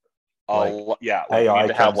elements. Like AI you need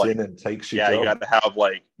to have comes in and takes your job. You got to have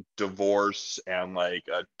like divorce and like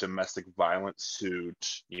a domestic violence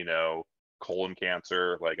suit, colon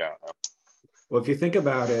cancer. Like I don't know. Well, if you think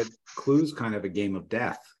about it, Clue's kind of a game of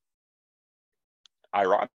death.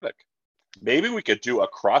 ironic. Maybe we could do a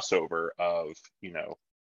crossover of,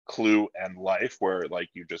 Clue and Life, where like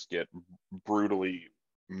you just get brutally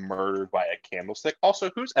murdered by a candlestick. Also,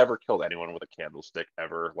 who's ever killed anyone with a candlestick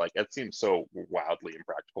ever? Like, it seems so wildly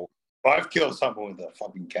impractical. Well, I've killed someone with a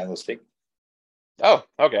fucking candlestick. Oh,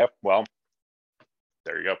 okay. Well,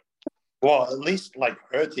 there you go. Well, at least like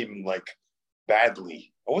hurt him like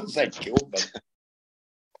badly. I wouldn't say killed, but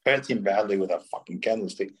hurt him badly with a fucking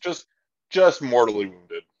candlestick. Just mortally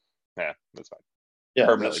wounded. Yeah, that's fine. Yeah,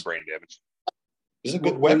 Permanently brain damaged. It's a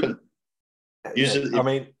good weapon. I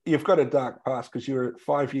mean, you've got a dark past because you were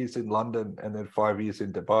 5 years in London and then 5 years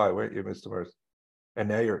in Dubai, weren't you, Mr. Morris? And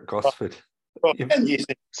now you're at Gosford. Well, 10 years.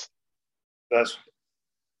 That's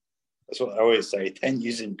what I always say. 10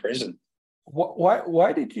 years in prison.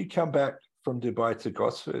 Why did you come back from Dubai to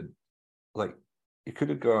Gosford? Like, you could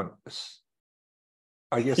have gone.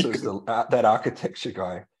 I guess it was that architecture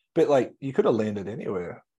guy, but like you could have landed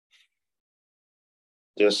anywhere.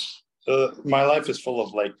 Just my life is full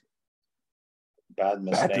of like bad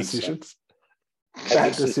mistakes. Bad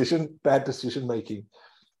decisions. Bad decision making.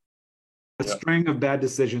 A string of bad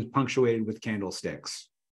decisions punctuated with candlesticks.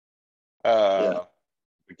 The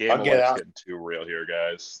game of life's getting too real here,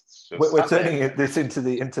 guys. We're turning this into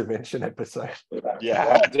the intervention episode.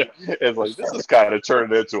 Yeah, it's like this is kind of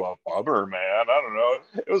turned into a bummer, man. I don't know.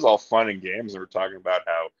 It was all fun and games. We were talking about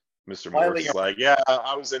how Mr. Morris is like, yeah,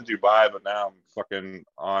 I was in Dubai, but now I'm fucking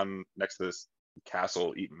on next to this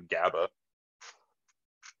castle eating GABA.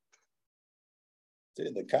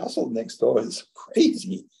 Dude, the castle next door is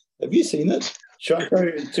crazy. Have you seen it? Shall I go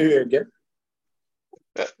to it again?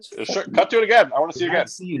 Sure, cut to it again. I want to see it again. I've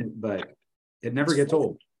seen it, but it never gets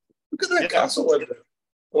old. Look at that castle over there.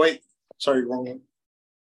 Wait, sorry, wrong one.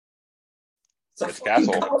 It's a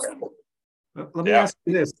castle. Let me ask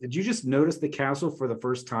you this. Did you just notice the castle for the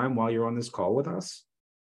first time while you're on this call with us?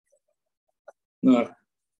 No.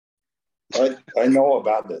 I know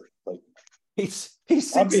about it. Like he's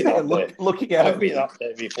sitting there looking at it. I've been up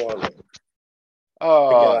there before. Like,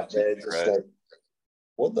 oh,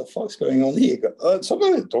 what the fuck's going on here?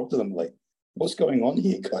 Somebody talk to them like, what's going on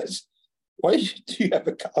here, guys? Why do you have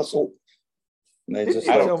a castle? And they just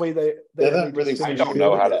tell me they don't really. I don't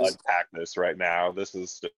know how to unpack this right now. This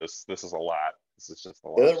is a lot. This is just a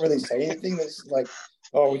lot. They don't really say anything. It's like,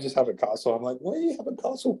 oh, we just have a castle. I'm like, why do you have a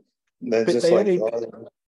castle? And they're just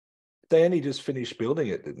they only just finished building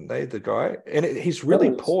it, didn't they? The guy, and he's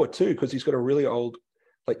really poor too because he's got a really old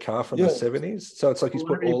car from the 70s. So it's like he's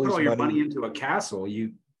put all his money into a castle.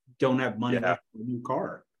 You don't have money left for a new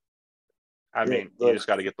car. I mean, you just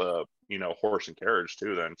got to get the horse and carriage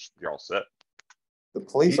too. Then you're all set. The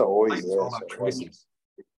police are always there.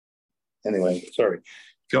 Anyway, sorry.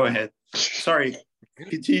 Go ahead. Sorry.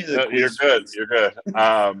 Continue. You're good. You're good.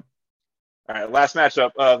 All right, last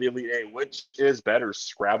matchup of the Elite Eight. Which is better,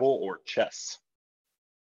 Scrabble or chess?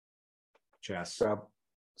 Chess.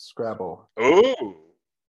 Scrabble. Ooh.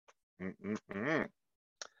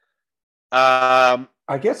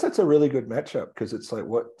 I guess that's a really good matchup because it's like,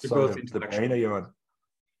 what side of the brain are you on?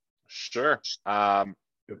 Sure.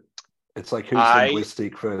 It's like who's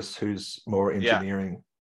linguistic versus who's more engineering.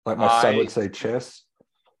 Like my son would say chess.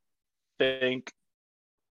 I think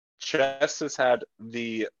chess has had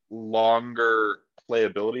the longer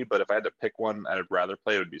playability, but if I had to pick one I'd rather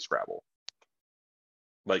play, it would be Scrabble.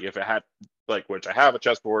 Like if it had, like, which I have a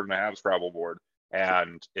chessboard and I have a Scrabble board,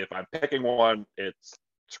 and if I'm picking one, it's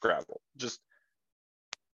Scrabble.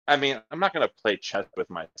 I mean, I'm not going to play chess with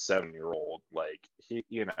my 7-year-old. Like,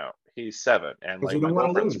 he's 7, and like my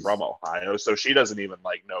girlfriend's from Ohio, so she doesn't even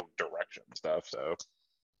like know direction stuff. So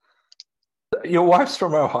your wife's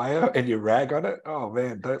from Ohio, and you rag on it. Oh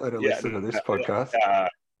man, don't let her listen to this podcast. My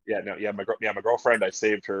girlfriend. I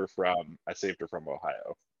saved her from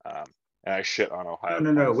Ohio. And I shit on Ohio.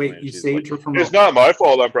 No. Wait, you saved her from? It's not my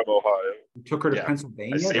fault. I'm from Ohio. You took her to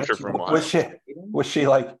Pennsylvania. I saved her from Ohio. Was she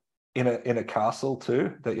like in a castle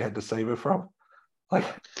too that you had to save her from? Like,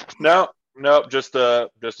 no, just a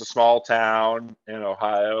small town in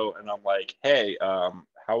Ohio, and I'm like, hey, how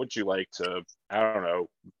would you like to? I don't know,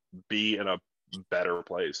 be in a better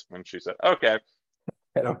place. And she said, okay.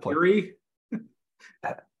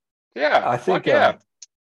 Yeah, I think.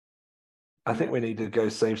 I think we need to go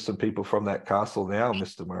save some people from that castle now,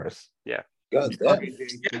 Mr. Morris. Yeah.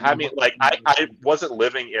 I mean, like, I wasn't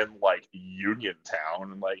living in like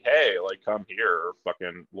Uniontown and like, hey, like come here,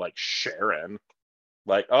 fucking like Sharon.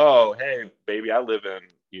 Like, oh, hey, baby, I live in,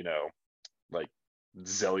 like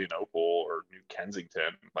Zelienople or New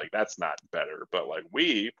Kensington. Like, that's not better. But like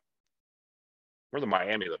we're the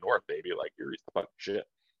Miami of the North, baby. Like, you're the fucking shit.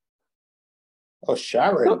 Oh,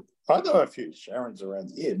 Sharon. I know a few Sharons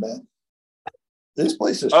around here, man. This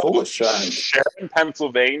place is full of Sharons. Sharon,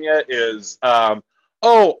 Pennsylvania is I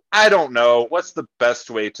don't know. What's the best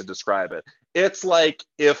way to describe it? It's like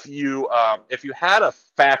if you had a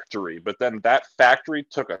factory, but then that factory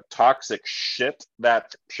took a toxic shit,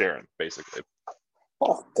 that's Sharon, basically.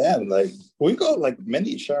 Oh, damn. Like, we got, like,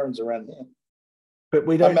 many Sharons around here. But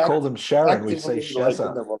we don't call them Sharon, we say actively, like, in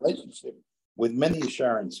Shazza. a relationship with many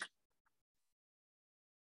Sharons.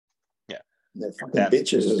 Yeah. They're fucking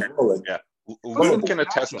bitches as well. Like, yeah. Luke can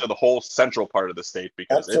attest to the whole central part of the state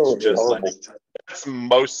because it's just horrible. like it's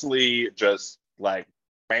mostly just like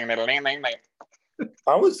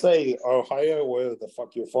I would say Ohio, where the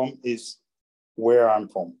fuck you're from, is where I'm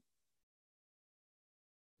from.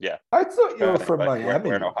 Yeah. I thought you were from Miami.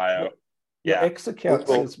 We're in Ohio. Your Yeah. ex account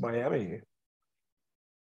says Miami.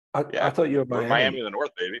 I thought you were Miami. Miami in the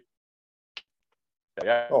north, baby.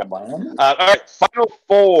 Yeah. Oh, Miami. All right, final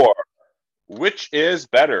four. Which is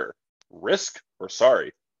better, Risk or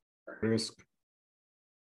Sorry? Risk.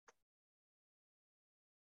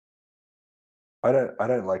 I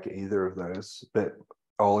don't like either of those, but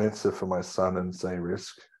I'll answer for my son and say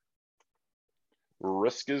Risk.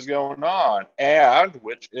 Risk is going on. And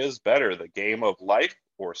which is better, the Game of Life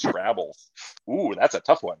or Scrabble? Ooh, that's a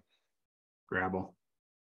tough one. Scrabble.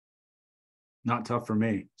 Not tough for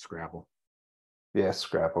me. Scrabble. Yeah,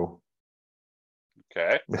 Scrabble.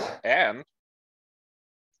 Okay. And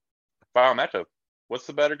final matchup. What's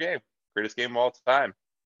the better game? Greatest game of all time?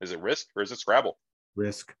 Is it Risk or is it Scrabble?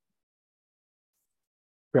 Risk.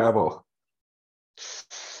 Scrabble.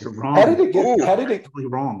 You're wrong. How did it get? Ooh, how did it?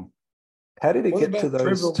 Wrong. How did it What get to about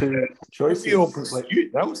those Trivial- two choices? Trivial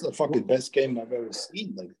Pursuit. That was the fucking best game I've ever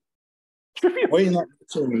seen. Like, Trivial. why are you not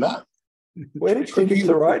considering that? Where did Ticket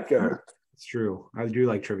to Ride go? It's true. I do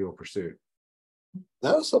like Trivial Pursuit.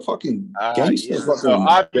 That was a fucking gangster. Yeah. Fucking So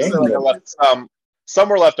obviously, game. like I left some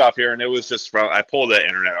were left off here, and it was just from I pulled an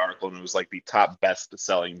internet article, and it was like the top best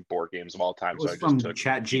selling board games of all time. It was so I from just took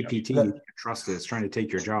Chat GPT. you know. You can trust it. It's trying to take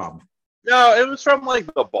your job. No, it was from like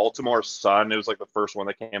the Baltimore Sun. It was like the first one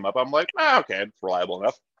that came up. I'm like, okay, it's reliable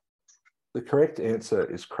enough. The correct answer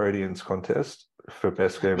is Crodian's Contest for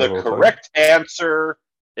best game The of all time. correct answer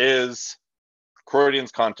is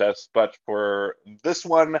Crodian's Contest, but for this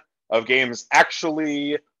one of games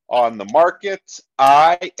actually on the market,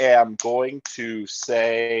 I am going to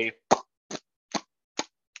say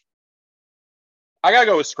I gotta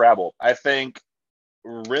go with Scrabble. I think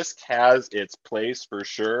Risk has its place for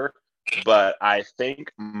sure, but I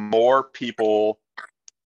think more people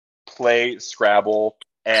play Scrabble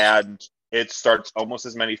and it starts almost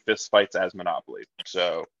as many fist fights as Monopoly.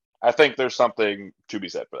 So I think there's something to be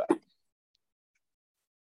said for that.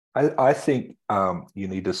 I think you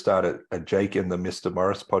need to start a Jake and the Mr.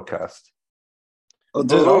 Morris podcast. Oh,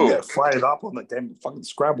 dude, I'll get fired up on the game of fucking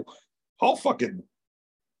Scrabble. I'll throw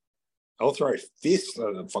a fist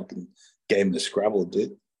at a fucking game of Scrabble,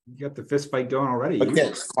 dude. You got the fist fight going already. I'll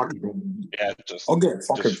get fucking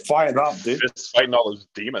Just fired up, dude. Just fighting all those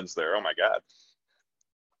demons there. Oh my god.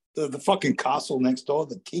 The fucking castle next door,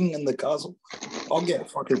 the king and the castle. I'll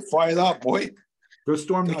get fucking fired up, boy. Go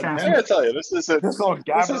storm the God, castle. I gotta tell you, this isn't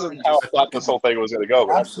how I thought this whole thing was gonna go,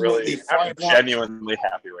 but I'm genuinely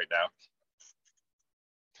happy right now.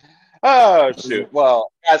 Oh shoot!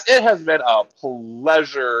 Well, guys, it has been a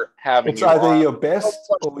pleasure having It's you either on. your best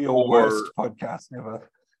or your worst podcast ever.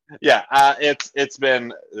 Yeah, it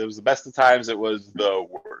was the best of times. It was the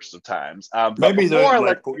worst of times. But maybe before I like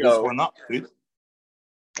let put you this go, one up, dude.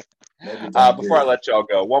 before I let y'all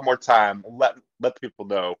go, one more time, let the people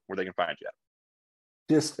know where they can find you.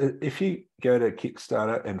 Just if you go to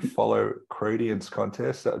Kickstarter and follow Crodian's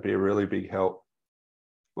Contest, that would be a really big help.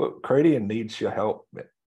 Well, Crodian needs your help.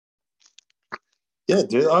 Yeah,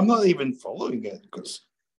 dude, I'm not even following it because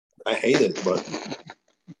I hate it, but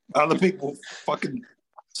other people fucking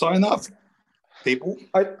sign up. People.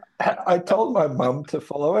 I told my mum to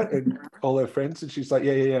follow it and all her friends, and she's like,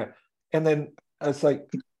 yeah. And then it's like,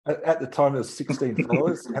 at the time, there was 16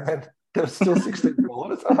 followers, and then there was still 16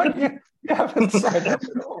 followers. I'm like, yeah, you haven't signed up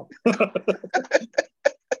at all.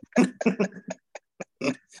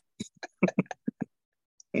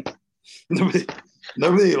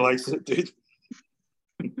 Nobody likes it, dude.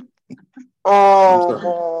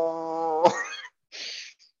 Oh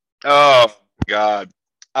God.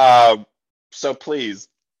 So please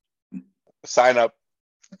sign up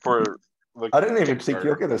for the I don't even think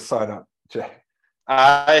you're going to sign up, Jay.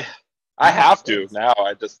 I have to now.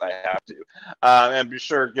 I have to. And be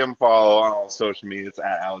sure to give them a follow on all social media. It's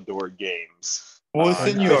at Alidora Games. We'll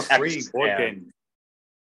send you a free board game.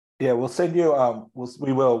 Yeah, we'll send you.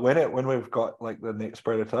 We will when we've got like the next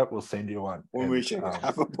prototype. We'll send you one. When we should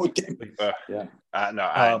have a board game. Yeah. No,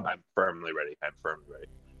 I'm firmly ready. I'm firmly ready.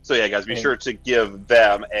 So yeah, guys, be sure to give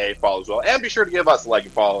them a follow as well, and be sure to give us a like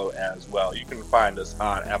and follow as well. You can find us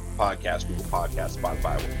on Apple Podcasts, Google Podcasts,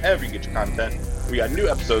 Spotify, wherever you get your content. We got new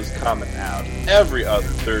episodes coming out every other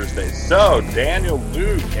Thursday. So Daniel,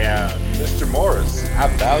 Luke, and Mr. Morris, I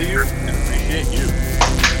value and appreciate you.